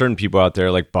 Certain people out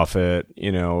there like Buffett,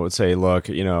 say, look,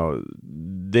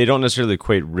 they don't necessarily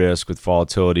equate risk with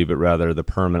volatility, but rather the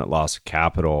permanent loss of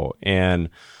capital. And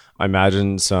I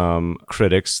imagine some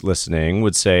critics listening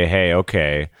would say, hey,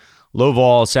 okay, low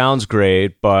vol sounds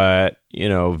great, but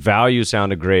value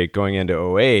sounded great going into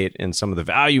 2008, and some of the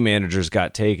value managers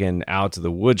got taken out to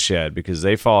the woodshed because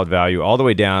they followed value all the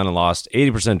way down and lost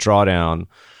 80% drawdown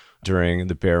during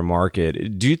the bear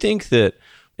market. Do you think that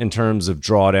in terms of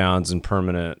drawdowns and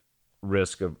permanent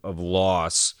risk of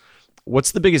loss,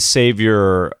 what's the biggest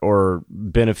savior or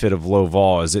benefit of low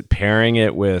vol? Is it pairing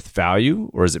it with value,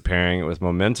 or is it pairing it with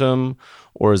momentum,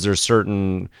 or is there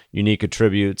certain unique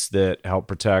attributes that help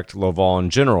protect low vol in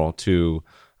general to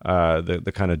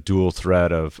the kind of dual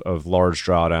threat of large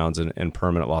drawdowns and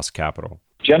permanent loss of capital?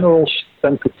 Generals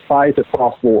tend to fight a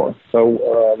fast war.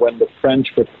 So when the French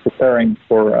were preparing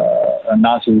for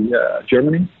Nazi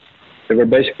Germany, they were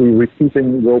basically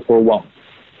repeating World War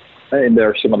I in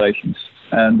their simulations.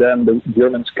 And then the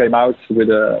Germans came out with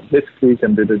a blitzkrieg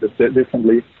and did it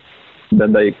differently.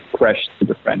 Then they crashed to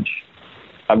the French.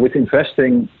 With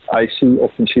investing, I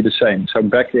often see the same. So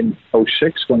back in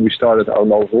 2006, when we started our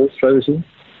low vol strategy,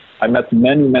 I met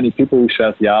many people who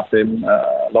said, yeah, Tim,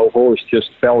 low vol is just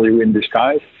value in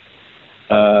disguise.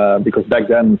 Because back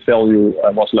then value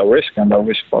was low risk and low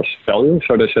risk was value.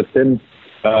 So they said, Tim,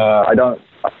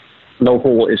 low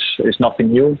vol is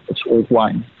nothing new. It's old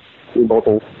wine.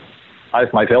 I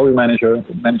have my value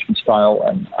management style,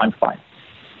 and I'm fine.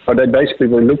 So they basically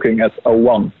were looking at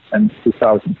 2001 and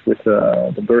 2000 with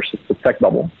the burst of the tech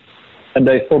bubble. And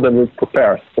they thought they were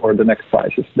prepared for the next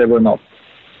crisis. They were not.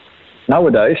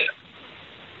 Nowadays,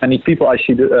 many people I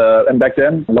see, and back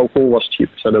then, low vol was cheap,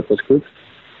 so that was good.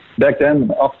 Back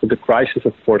then, after the crisis,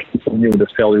 of course, people knew that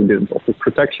value didn't offer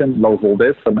protection, low vol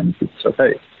did, so many people said,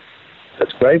 hey,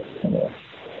 That's great.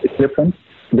 It's different.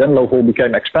 Then low vol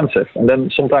became expensive. And then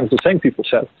sometimes the same people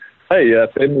said, hey,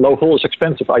 low vol is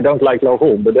expensive. I don't like low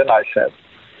vol. But then I said,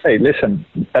 hey, listen,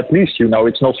 at least you know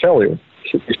it's not value.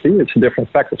 You see, it's a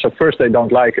different factor. So first they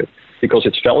don't like it because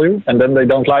it's value, and then they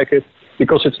don't like it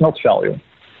because it's not value.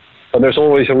 So there's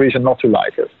always a reason not to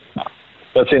like it.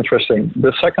 That's interesting.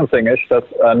 The second thing is that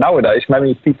nowadays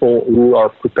many people who are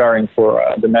preparing for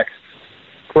the next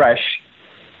crash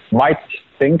might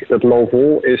think that low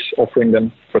vol is offering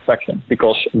them protection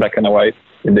because back in the way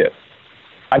it did.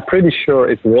 I'm pretty sure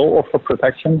it will offer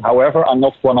protection. However, I'm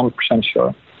not 100%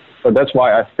 sure. So that's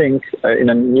why I think in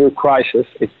a new crisis,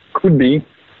 it could be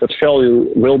that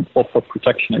value will offer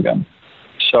protection again.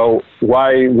 So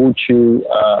why would you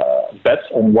bet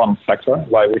on one factor?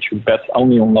 Why would you bet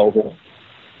only on low vol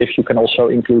if you can also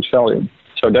include value?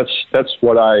 So that's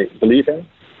what I believe in,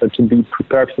 that to be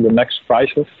prepared for the next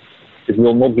crisis. It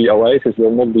will not be '08, it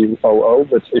will not be '00,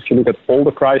 but if you look at all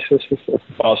the crises of the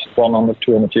past 100,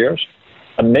 200 years,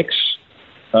 a mix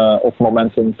of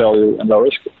momentum, value, and low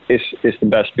risk is the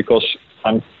best, because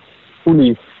I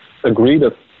fully agree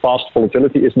that fast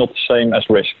volatility is not the same as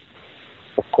risk.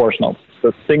 Of course not.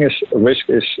 The thing is, risk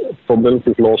is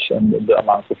probability of loss and the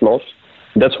amount of loss.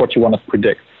 That's what you want to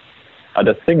predict.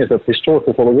 The thing is that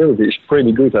historical volatility is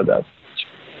pretty good at that.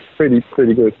 It's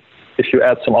pretty good. If you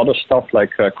add some other stuff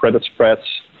like credit spreads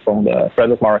from the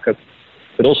credit market,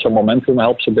 but also momentum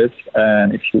helps a bit.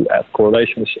 And if you add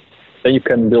correlations, then you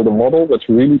can build a model that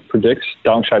really predicts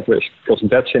downside risk, because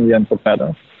that's in the end what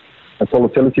matters. And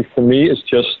volatility for me is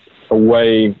just a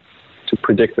way to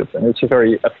predict it. And it's a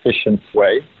very efficient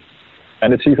way.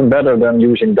 And it's even better than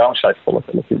using downside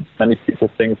volatility. Many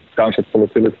people think downside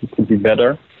volatility could be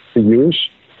better to use.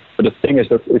 But the thing is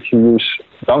that if you use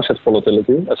downside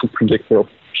volatility as a predictor of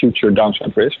future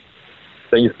downside risk,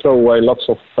 then you throw away lots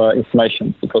of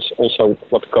information, because also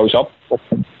what goes up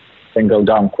often can go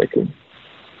down quickly.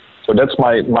 So that's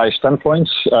my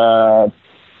standpoints.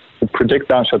 To predict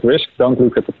downside risk, don't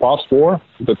look at the past war,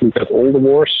 but look at all the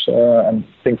wars and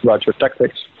think about your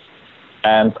tactics.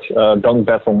 And don't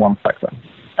bet on one factor,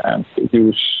 and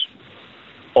use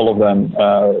all of them,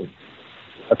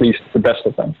 at least the best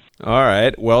of them. All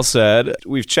right, well said.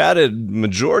 We've chatted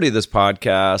majority of this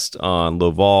podcast on low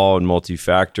vol and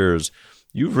multi-factors.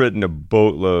 You've written a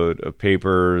boatload of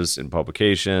papers and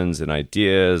publications and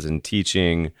ideas and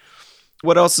teaching.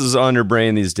 What else is on your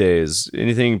brain these days?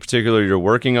 Anything in particular you're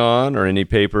working on, or any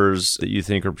papers that you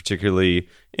think are particularly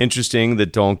interesting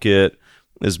that don't get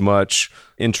as much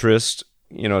interest?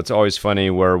 You know, it's always funny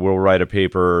where we'll write a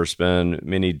paper or spend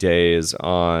many days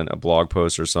on a blog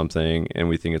post or something, and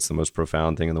we think it's the most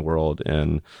profound thing in the world,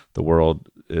 and the world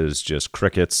is just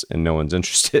crickets and no one's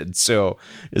interested. So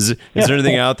is there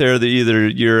anything out there that either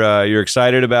you're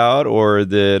excited about, or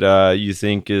that you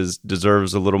think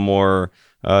deserves a little more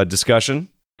discussion?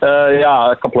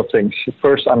 Yeah, a couple of things.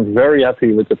 First, I'm very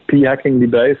happy with the p-hacking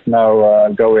debate now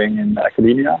going in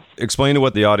academia. Explain to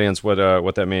the audience what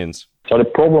that means. So the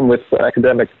problem with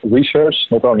academic research,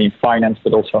 not only in finance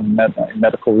but also in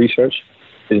medical research,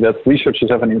 is that researchers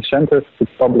have an incentive to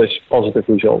publish positive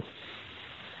results.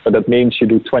 So that means you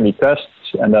do 20 tests,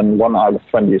 and then 1 out of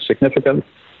 20 is significant.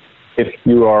 If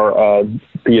you are a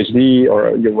PhD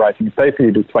or you're writing a paper,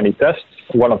 you do 20 tests.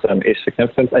 1 of them is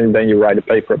significant, and then you write a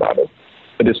paper about it.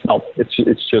 But it's not.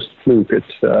 It's just fluke.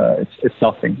 It's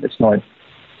nothing. It's noise.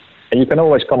 And you can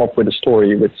always come up with a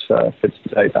story which fits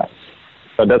the data.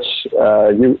 So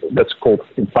that's called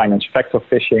in finance factor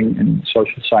fishing. In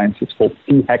social science, it's called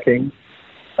p-hacking.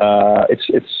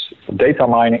 It's data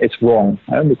mining. It's wrong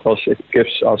because it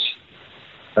gives us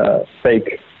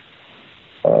fake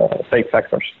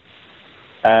factors,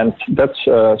 and that's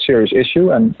a serious issue.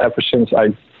 And ever since I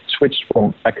switched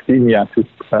from academia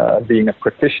to being a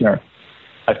practitioner,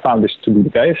 I found this to be the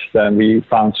case. Then we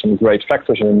found some great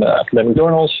factors in academic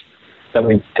journals. Then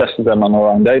we tested them on our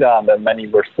own data, and then many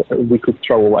we could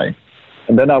throw away.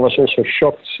 And then I was also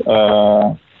shocked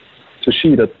to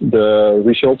see that the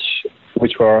results,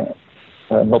 which were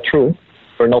not true,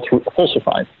 were not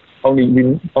falsified.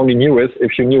 You only knew it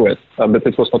if you knew it, but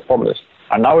it was not published.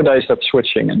 And nowadays that's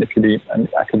switching in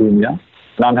academia,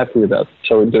 and I'm happy with that.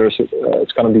 So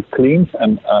it's going to be cleaned,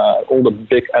 and all the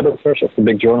big editors of the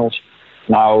big journals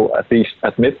now at least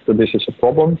admit that this is a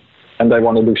problem, and they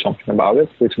want to do something about it,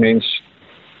 which means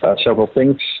several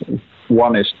things.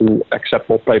 One is to accept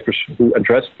all papers who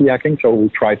address p-hacking, so we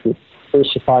try to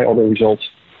falsify all the results.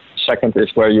 Second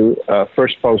is where you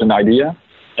first pose an idea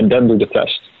and then do the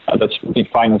test. That's in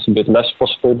finance a bit less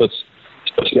possible, but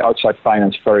especially outside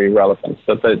finance, very relevant.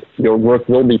 That your work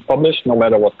will be published no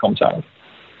matter what comes out.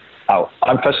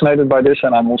 I'm fascinated by this,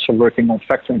 and I'm also working on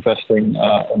factor investing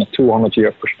on a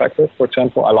 200-year perspective, for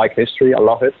example. I like history. I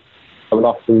love it. I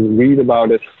love to read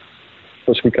about it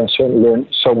because we can learn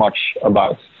so much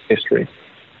about history.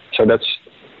 So that's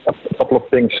a couple of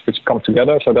things which come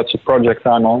together. So that's a project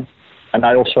I'm on. And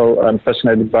I also am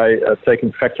fascinated by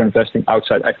taking factor investing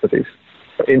outside equities,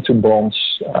 into bonds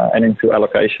and into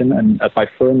allocation. And at my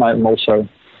firm, I'm also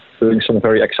doing some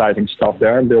very exciting stuff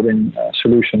there, building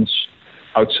solutions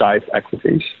outside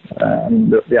equities.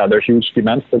 There's huge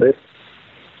demand for this.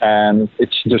 And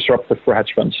it's disruptive for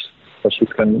hedge funds because you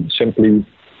can simply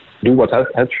do what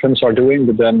hedge funds are doing,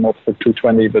 but then not for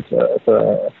 220, but at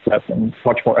a flat and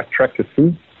much more attractive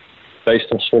fee based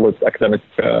on solid academic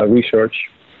research.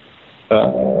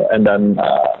 And then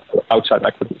outside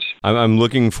equities. I'm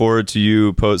looking forward to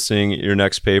you posting your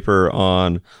next paper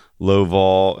on low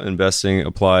vol investing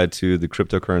applied to the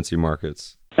cryptocurrency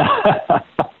markets.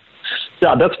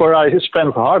 Yeah, that's where I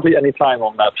spend hardly any time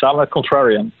on that. So I'm a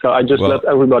contrarian. So I just let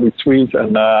everybody tweet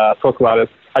and talk about it.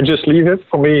 I just leave it.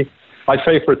 For me, my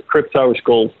favorite crypto is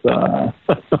gold. I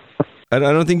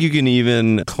don't think you can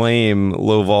even claim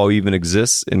low vol even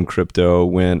exists in crypto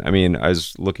when, I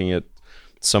was looking at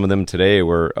some of them today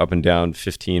were up and down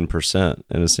 15%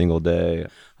 in a single day.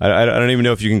 I don't even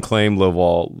know if you can claim low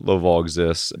vol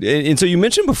exists. And so you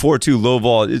mentioned before too, low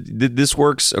vol, this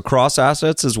works across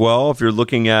assets as well. If you're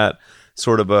looking at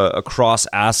sort of a cross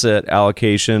asset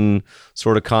allocation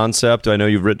sort of concept, I know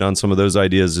you've written on some of those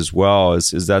ideas as well.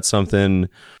 Is that something,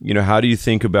 how do you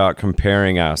think about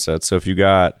comparing assets? So if you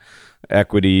got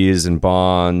equities and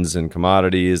bonds and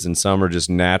commodities, and some are just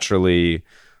naturally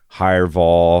higher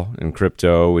vol in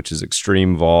crypto, which is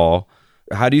extreme vol.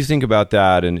 How do you think about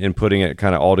that and putting it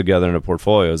kind of all together in a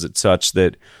portfolio? Is it such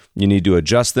that you need to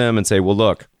adjust them and say, well,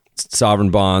 look, sovereign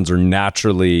bonds are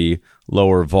naturally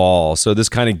lower vol. So this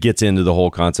kind of gets into the whole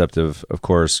concept of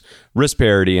course, risk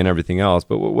parity and everything else.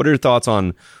 But what are your thoughts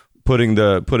on putting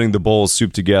the bowl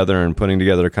soup together and putting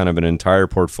together kind of an entire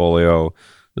portfolio?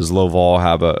 Does low vol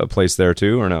have a place there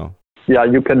too, or no? Yeah,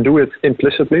 you can do it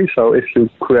implicitly. So if you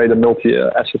create a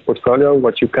multi-asset portfolio,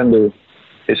 what you can do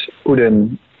is put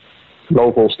in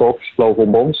low vol stocks, low vol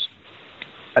bonds,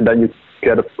 and then you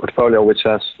get a portfolio which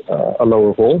has a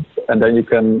lower vol, and then you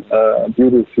can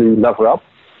beautifully lever up.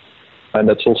 And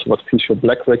that's also what Fisher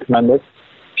Black recommended.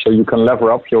 So you can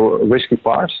lever up your risky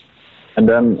parts, and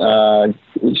then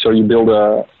so you build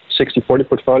a 60-40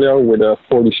 portfolio with a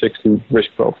 40-60 risk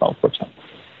profile, for example.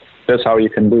 That's how you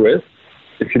can do it.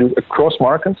 If you do across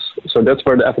markets, so that's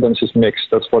where the evidence is mixed.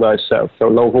 That's what I said. So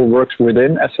low vol works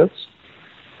within assets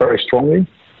very strongly.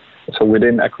 So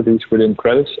within equities, within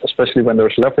credits, especially when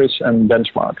there's leverage and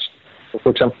benchmarks. So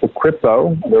for example, for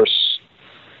crypto, there's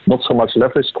not so much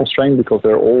leverage constraint because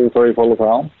they're all very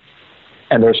volatile.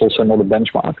 And there's also not a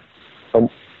benchmark. So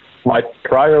my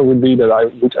prior would be that I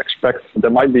would expect there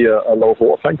might be a low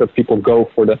vol effect, that people go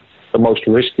for the most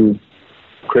risky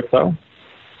crypto.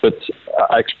 But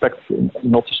I expect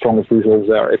not the strongest results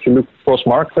there. If you look across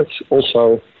markets,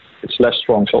 also it's less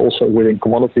strong. So also within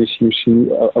commodities, you see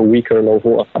a weaker low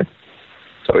vol effect.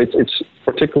 So it's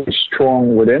particularly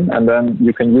strong within, and then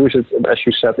you can use it, as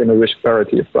you said, in a risk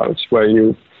parity approach, where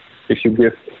if you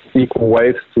give equal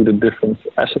weight to the different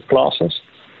asset classes,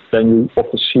 then you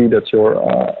often see that your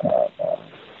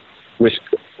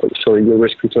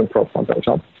risk return profile goes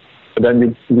up. But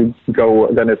then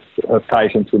it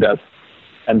ties into that.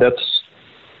 And that's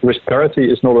risk parity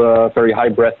is not a very high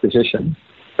breadth decision.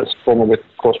 That's common with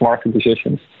cross-market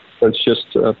decisions. So it's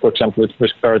just, for example, with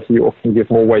risk parity, you often give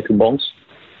more weight to bonds.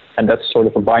 And that's sort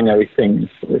of a binary thing.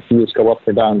 If yields go up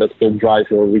or down, that will drive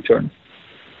your return.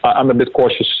 I'm a bit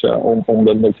cautious on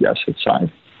the multi-asset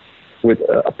side with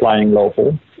applying low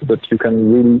vol, but you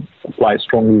can really apply it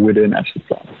strongly within asset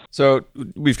class. So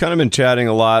we've kind of been chatting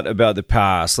a lot about the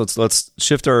past. Let's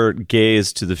shift our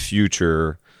gaze to the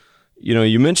future.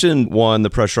 You mentioned the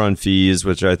pressure on fees,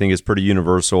 which I think is pretty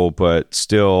universal, but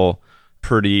still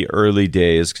pretty early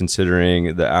days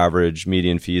considering the average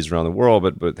median fees around the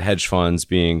world, but hedge funds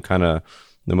being kind of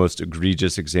the most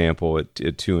egregious example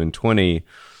at 2 and 20.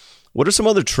 What are some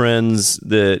other trends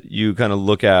that you kind of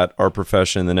look at our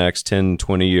profession in the next 10,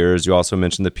 20 years? You also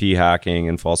mentioned the P hacking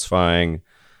and falsifying.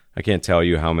 I can't tell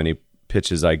you how many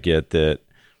pitches I get that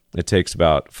it takes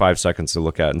about 5 seconds to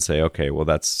look at and say, okay, well,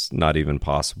 that's not even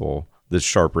possible. This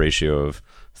sharp ratio of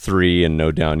 3 and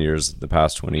no down years the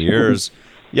past 20 years,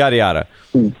 yada, yada.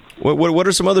 What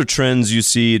are some other trends you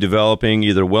see developing,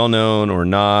 either well-known or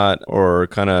not, or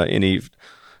kind of any,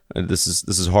 this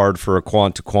is hard for a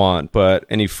quant to quant, but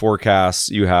any forecasts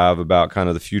you have about kind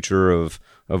of the future of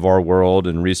our world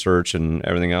and research and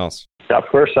everything else? Yeah,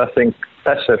 first, I think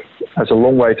passive has a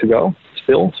long way to go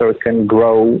still, so it can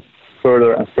grow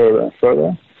further and further and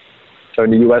further. So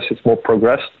in the US, it's more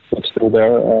progressed, but still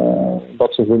there,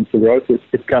 lots of room for growth.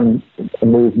 It can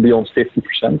move beyond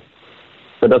 50%.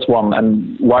 So that's one.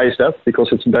 And why is that? Because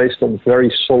it's based on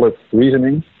very solid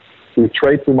reasoning. We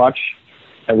trade too much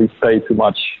and we pay too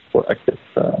much for active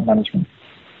management.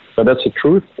 So that's the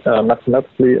truth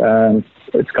mathematically, and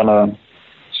it's going to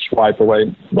swipe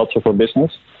away lots of our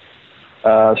business.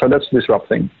 So that's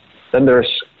disrupting. Then there's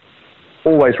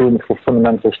always room for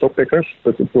fundamental stock pickers,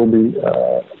 but it will be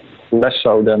less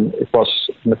so than it was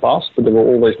in the past, but there will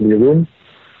always be room.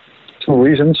 Two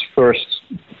reasons. First,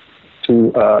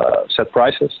 to set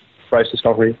price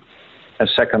discovery. And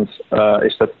second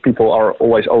is that people are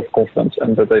always overconfident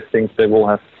and that they think they will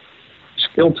have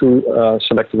skill to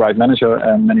select the right manager,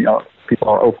 and many people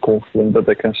are overconfident that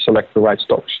they can select the right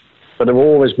stocks. But there will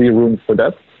always be room for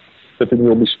that, but it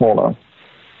will be smaller.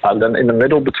 And then in the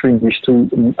middle between these two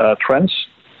trends,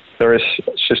 there is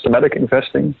systematic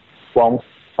investing, quant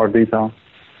or beta.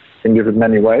 You can give it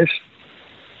many ways.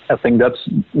 I think that's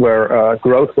where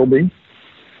growth will be.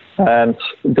 And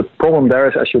the problem there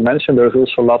is, as you mentioned, there's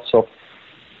also lots of,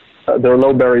 there are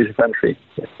low barriers of entry.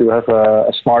 If you have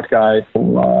a smart guy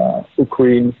from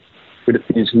Ukraine with a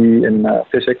PhD in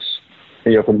physics,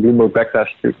 and you have a Bloomberg backtest,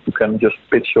 you can just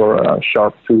pitch your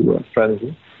Sharp 2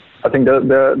 strategy. I think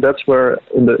that's where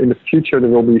in the future there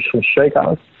will be some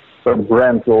shakeout, where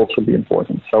brand will also be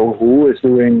important. So who is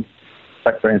doing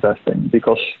factor investing?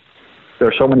 Because there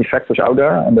are so many factors out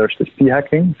there, and there's this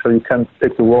p-hacking, so you can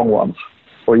pick the wrong ones,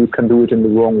 or you can do it in the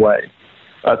wrong way.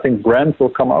 I think brand will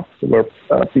come up, where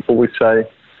people would say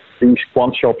these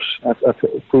quant shops have a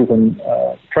proven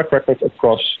track record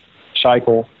across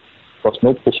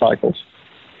multiple cycles.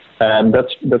 And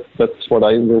that's what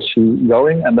I will see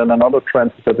going. And then another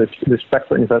trend is that this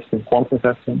factor investing, quant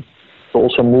investing, will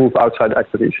also move outside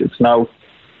equities. It's now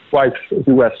quite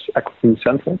US equity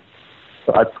centric.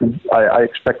 So I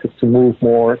expect it to move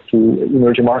more to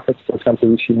emerging markets. For example,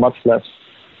 we see much less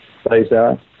plays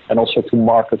there, and also to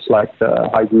markets like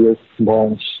high yield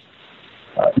bonds,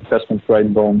 investment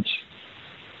grade bonds,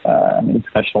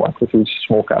 international equities,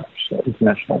 small caps,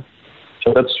 international.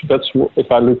 So that's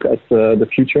if I look at the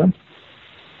future,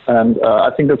 and I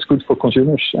think that's good for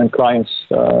consumers and clients.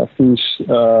 Fees,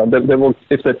 they will,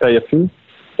 if they pay a fee,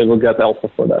 they will get alpha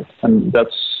for that, and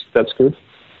that's good.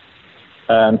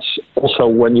 And also,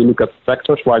 when you look at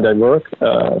factors, why they work,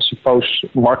 suppose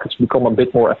markets become a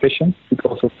bit more efficient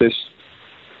because of this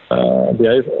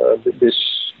this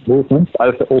movement. I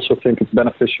also think it's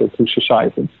beneficial to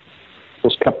society,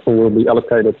 because capital will be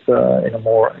allocated in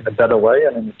a better way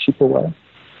and in a cheaper way.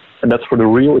 And that's for the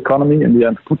real economy, in the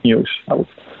end, good news, I would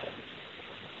say.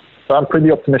 So I'm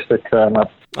pretty optimistic,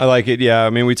 Matt. I like it, yeah. I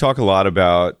mean, we talk a lot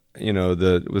about,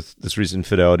 with this recent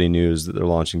Fidelity news that they're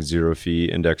launching zero-fee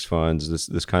index funds,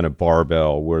 this kind of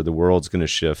barbell where the world's going to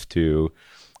shift to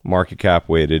market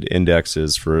cap-weighted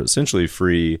indexes for essentially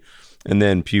free, and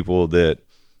then people that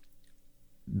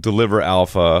deliver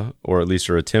alpha, or at least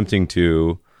are attempting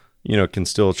to, can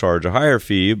still charge a higher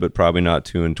fee, but probably not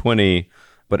 2 and 20.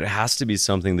 But it has to be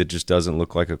something that just doesn't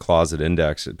look like a closet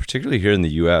index. Particularly here in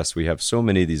the US, we have so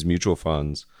many of these mutual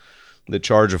funds that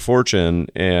charge a fortune,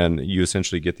 and you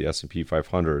essentially get the S&P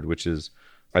 500, which is,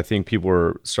 I think people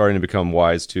are starting to become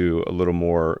wise to a little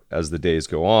more as the days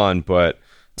go on, but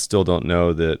still don't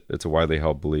know that it's a widely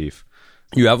held belief.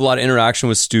 You have a lot of interaction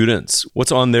with students.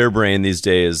 What's on their brain these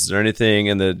days? Is there anything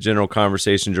in the general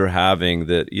conversations you're having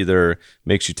that either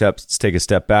makes you take a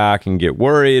step back and get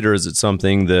worried, or is it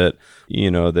something that,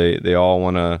 they all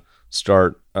want to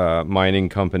start mining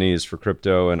companies for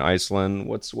crypto in Iceland?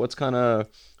 What's kind of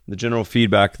the general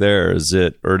feedback there? Is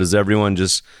it, or does everyone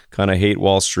just kind of hate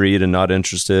Wall Street and not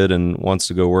interested and wants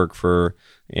to go work for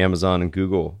Amazon and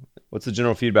Google? What's the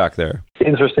general feedback there? The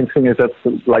interesting thing is that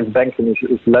banking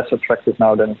is less attractive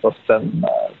now than it was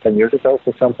 10 years ago, for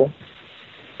example,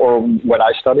 or when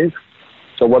I studied.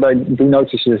 So what I do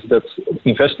notice is that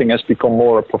investing has become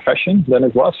more a profession than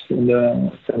it was in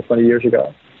 10, 20 years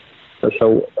ago.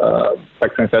 So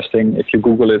factor investing, if you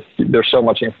Google it, there's so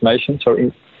much information. So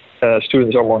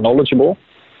students are more knowledgeable.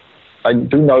 I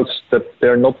do notice that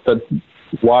they're not that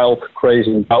wild,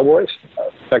 crazy cowboys.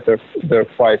 In fact, they're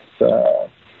quite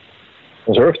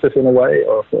conservative in a way.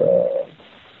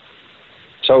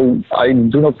 So I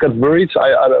do not get worried.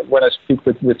 When I speak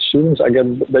with students, I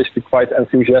get basically quite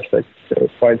enthusiastic. They're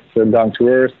quite down to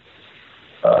earth,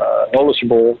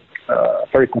 knowledgeable,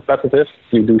 very competitive.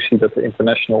 You do see that the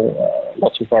international,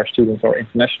 lots of our students are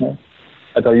international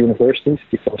at our universities,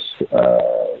 because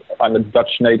I'm a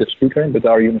Dutch native speaker, but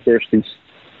our universities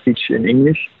teach in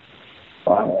English.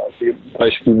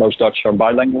 Basically, most Dutch are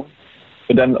bilingual.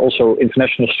 But then also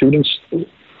international students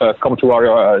come to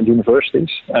our universities,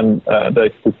 and they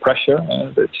put pressure.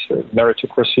 It's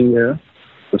meritocracy here.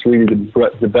 It's really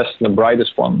the best and the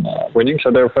brightest one winning.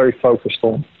 So they're very focused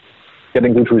on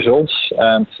getting good results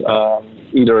and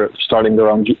either starting their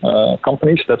own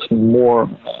companies. That's more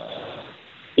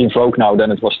in vogue now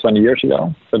than it was 20 years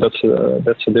ago. So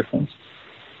that's a difference.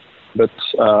 But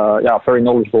very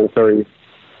knowledgeable, very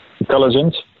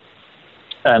intelligent,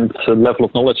 and the level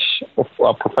of knowledge of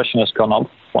our profession has gone up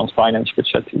once finance, which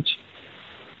I teach.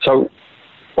 So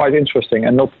quite interesting,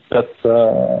 and not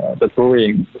that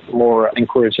worrying, more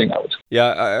encouraging, I would say. Yeah,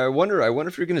 I wonder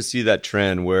if you're going to see that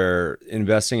trend where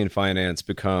investing in finance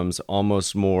becomes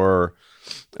almost more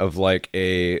of like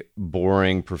a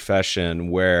boring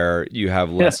profession, where you have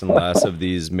less and less of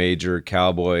these major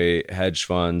cowboy hedge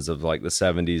funds of like the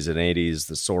 70s and 80s,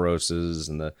 the Soroses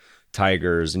and the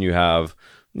Tigers, and you have,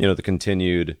 the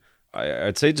continued,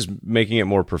 I'd say, just making it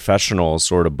more professional,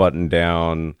 sort of buttoned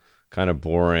down, kind of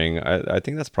boring. I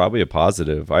think that's probably a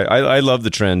positive. I love the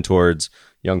trend towards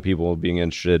young people being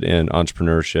interested in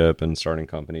entrepreneurship and starting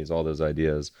companies, all those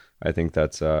ideas. I think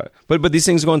that's but these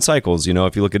things go in cycles.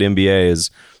 If you look at MBAs,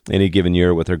 any given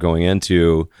year, what they're going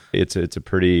into, it's a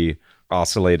pretty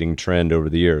oscillating trend over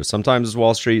the years. Sometimes it's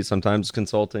Wall Street, sometimes it's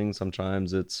consulting,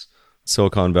 sometimes it's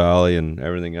Silicon Valley and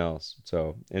everything else.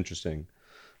 So interesting.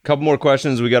 Couple more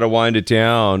questions. We got to wind it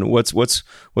down. What's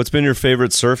been your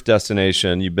favorite surf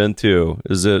destination you've been to?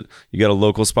 Is it, you got a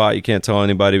local spot you can't tell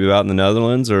anybody about in the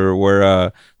Netherlands, or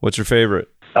where? What's your favorite?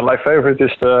 My favorite is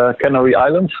the Canary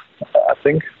Islands, I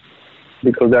think,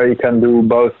 because there you can do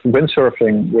both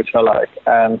windsurfing, which I like,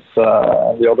 and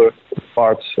the other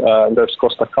parts. There's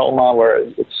Costa Calma, where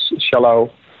it's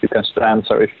shallow. You can stand.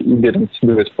 So if you didn't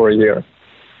do it for a year,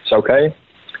 it's okay.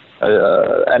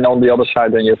 And on the other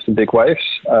side, then you have the big waves.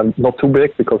 Not too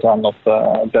big, because I'm not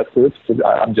that good. But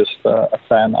I'm just a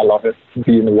fan. I love it.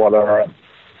 Be in the water and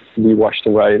be washed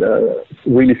away.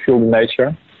 Really feel the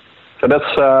nature. So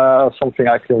that's something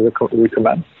I can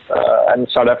recommend. And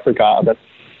South Africa, that's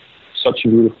such a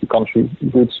beautiful country.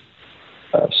 Good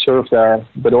surf there,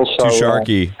 but also too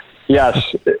sharky.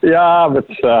 Yes, yeah,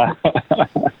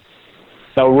 but.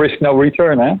 No risk, no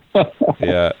return, eh?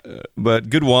 Yeah, but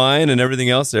good wine and everything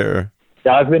else there.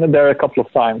 Yeah, I've been there a couple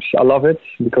of times. I love it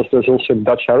because there's also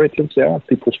Dutch heritage there.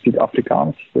 People speak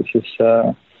Afrikaans, which is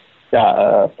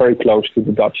very close to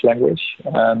the Dutch language,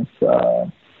 and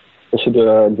also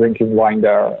the drinking wine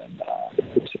there. And,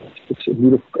 it's a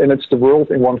beautiful, and it's the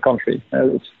world in one country.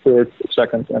 It's third,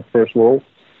 second, and first world,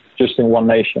 just in one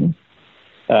nation,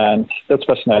 and that's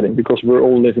fascinating because we're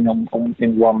all living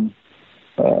in one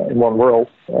world,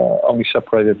 only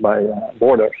separated by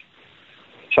borders.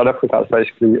 South Africa is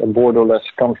basically a borderless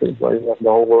country where you have the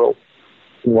whole world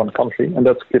in one country, and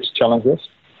that gives challenges.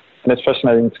 And it's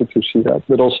fascinating to see that.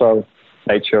 But also,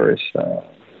 nature is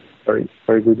very,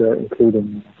 very good there,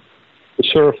 including the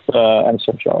surf and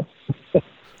some jobs.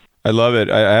 I love it.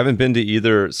 I haven't been to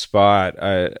either spot.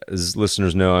 As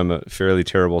listeners know, I'm a fairly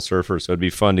terrible surfer, so it'd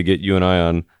be fun to get you and I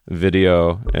on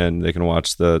video, and they can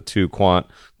watch the two Quant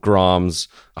Groms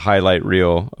highlight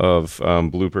reel of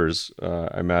bloopers.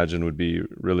 I imagine would be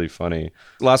really funny.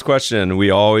 Last question. We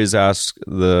always ask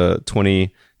the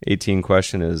 2018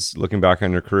 question is, looking back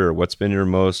on your career, what's been your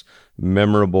most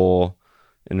memorable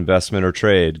investment or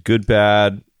trade? Good,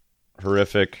 bad,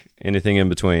 horrific, anything in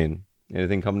between?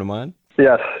 Anything come to mind?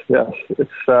 Yes.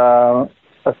 It's a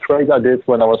trade I did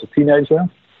when I was a teenager.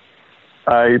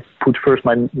 I put first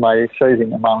my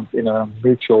saving amount in a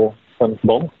mutual fund.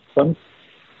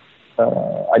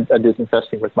 I did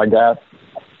investing with my dad.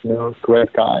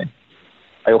 Great guy.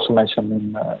 I also mentioned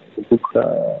in the book,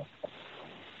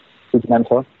 Good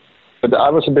Mentor. But I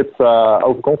was a bit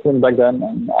overconfident back then,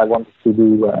 and I wanted to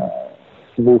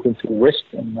move into risk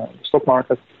in the stock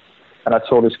market. And I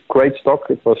saw this great stock.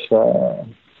 It was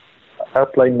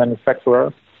airplane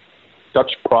manufacturer,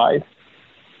 Dutch Pride,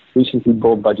 recently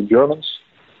bought by the Germans.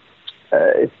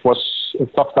 It was in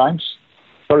tough times,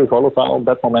 very volatile,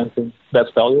 bad momentum, bad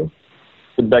value.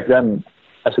 But back then,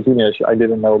 as a teenager, I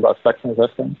didn't know about factor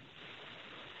investing.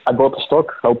 I bought the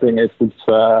stock hoping it would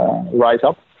rise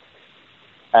up,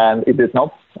 and it did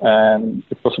not. And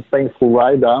it was a painful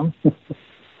ride down.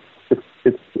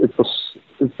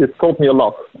 It taught me a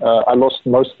lot. I lost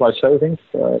most of my savings,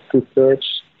 2/3.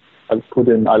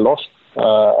 I lost.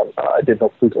 I did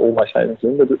not put all my savings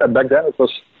in, but back then it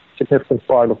was a significant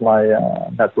part of my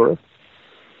net worth.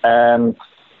 And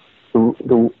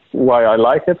the why I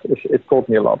like it is it taught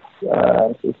me a lot.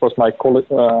 It was my college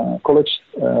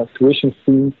tuition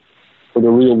fee for the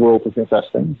real world of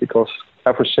investing, because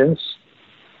ever since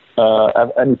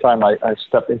anytime I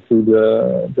step into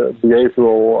the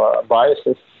behavioral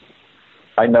biases,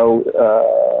 I know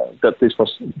that this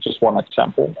was just one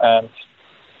example. And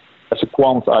as a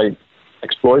quant, I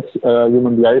exploit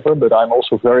human behavior, but I'm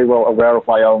also very well aware of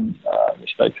my own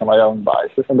mistakes and my own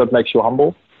biases, and that makes you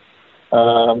humble.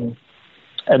 So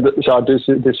this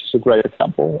is a great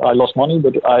example. I lost money,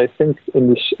 but I think in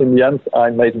the end, I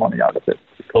made money out of it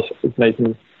because it made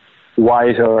me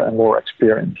wiser and more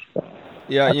experienced.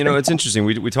 Yeah, it's interesting.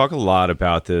 We talk a lot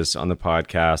about this on the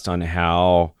podcast, on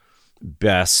how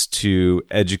best to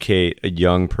educate a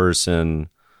young person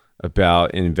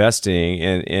about investing,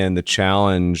 and the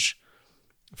challenge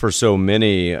for so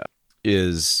many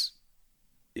is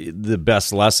the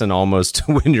best lesson almost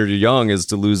when you're young is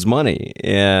to lose money.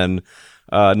 And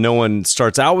no one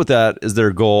starts out with that as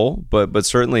their goal, but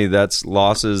certainly that's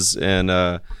losses and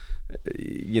are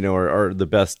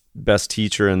the best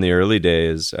teacher in the early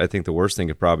days. I think the worst thing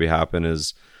could probably happen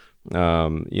is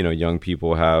young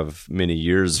people have many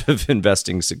years of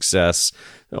investing success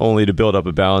only to build up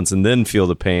a balance and then feel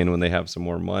the pain when they have some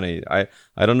more money. I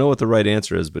don't know what the right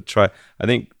answer is, but I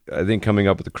think coming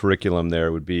up with a curriculum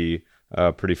there would be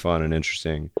pretty fun and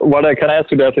interesting. What I can add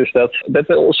to that is that's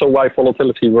also why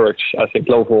volatility works, I think,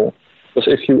 low vol.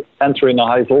 Because if you enter in a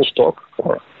high vol stock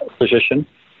or position,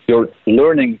 your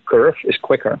learning curve is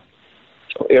quicker.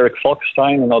 So Eric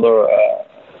Falkenstein, another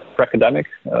academic,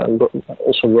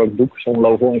 also wrote books on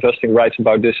low vol investing, writes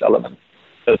about this element.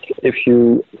 That if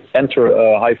you enter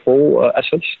high vol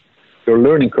assets, your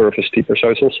learning curve is steeper. So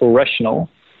it's also rational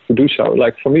to do so.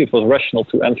 Like for me, it was rational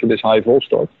to enter this high vol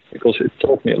stock because it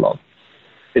taught me a lot.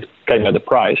 It came at a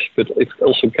price, but it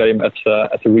also came at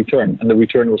a return. And the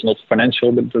return was not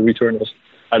financial, but the return was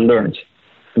I learned.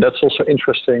 And that's also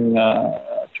interesting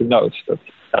to note that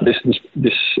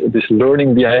this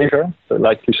learning behavior,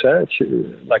 like you said,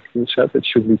 it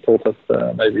should be taught at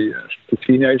maybe to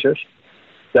teenagers.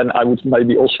 Then I would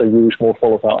maybe also use more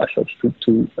volatile assets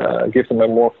to give them a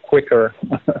more quicker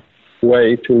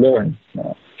way to learn.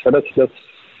 So that's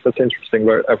interesting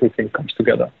where everything comes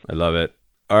together. I love it.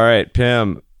 All right,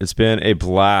 Pim, it's been a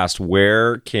blast.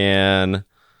 Where can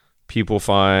people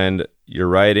find your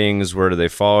writings? Where do they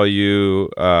follow you?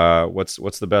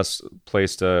 What's the best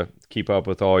place to keep up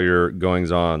with all your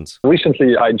goings-ons?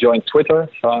 Recently, I joined Twitter,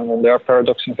 so I'm on there,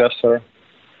 Paradox Investor.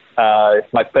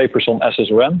 My paper's on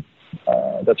SSRN.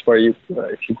 That's where if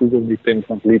you Google me, Pim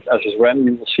van Vliet SSRN,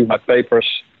 you will see my papers,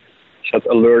 set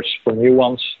alerts for new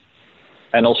ones.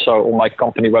 And also on my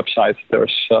company website,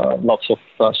 there's lots of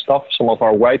stuff. Some of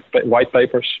our white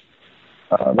papers,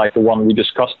 like the one we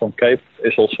discussed on CAPE,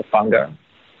 is also found there.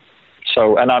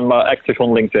 So, and I'm active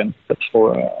on LinkedIn. That's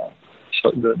for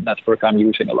the network I'm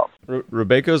using a lot.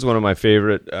 Robeco is one of my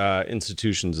favorite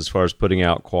institutions as far as putting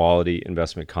out quality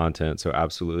investment content. So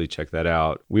absolutely check that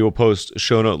out. We will post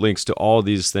show note links to all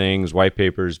these things, white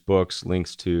papers, books,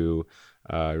 links to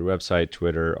your website,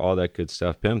 Twitter, all that good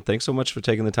stuff. Pim, thanks so much for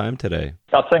taking the time today.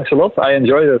 Yeah, thanks a lot. I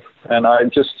enjoyed it. And I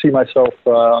just see myself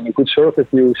on a good surf with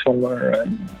you somewhere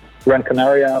in Gran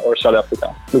Canaria or South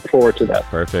Africa. Look forward to that.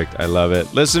 Perfect. I love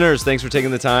it. Listeners, thanks for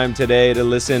taking the time today to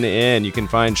listen in. You can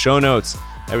find show notes,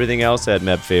 everything else at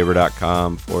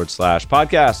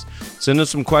mebfaber.com/podcast. Send us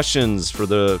some questions for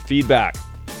the feedback,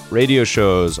 radio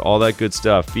shows, all that good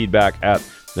stuff. Feedback at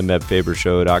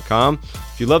themebfabershow.com.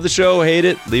 If you love the show, hate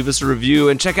it, leave us a review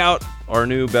and check out our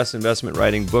new Best Investment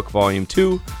Writing book, Volume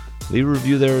 2. Leave a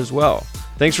review there as well.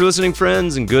 Thanks for listening,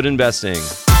 friends, and good investing.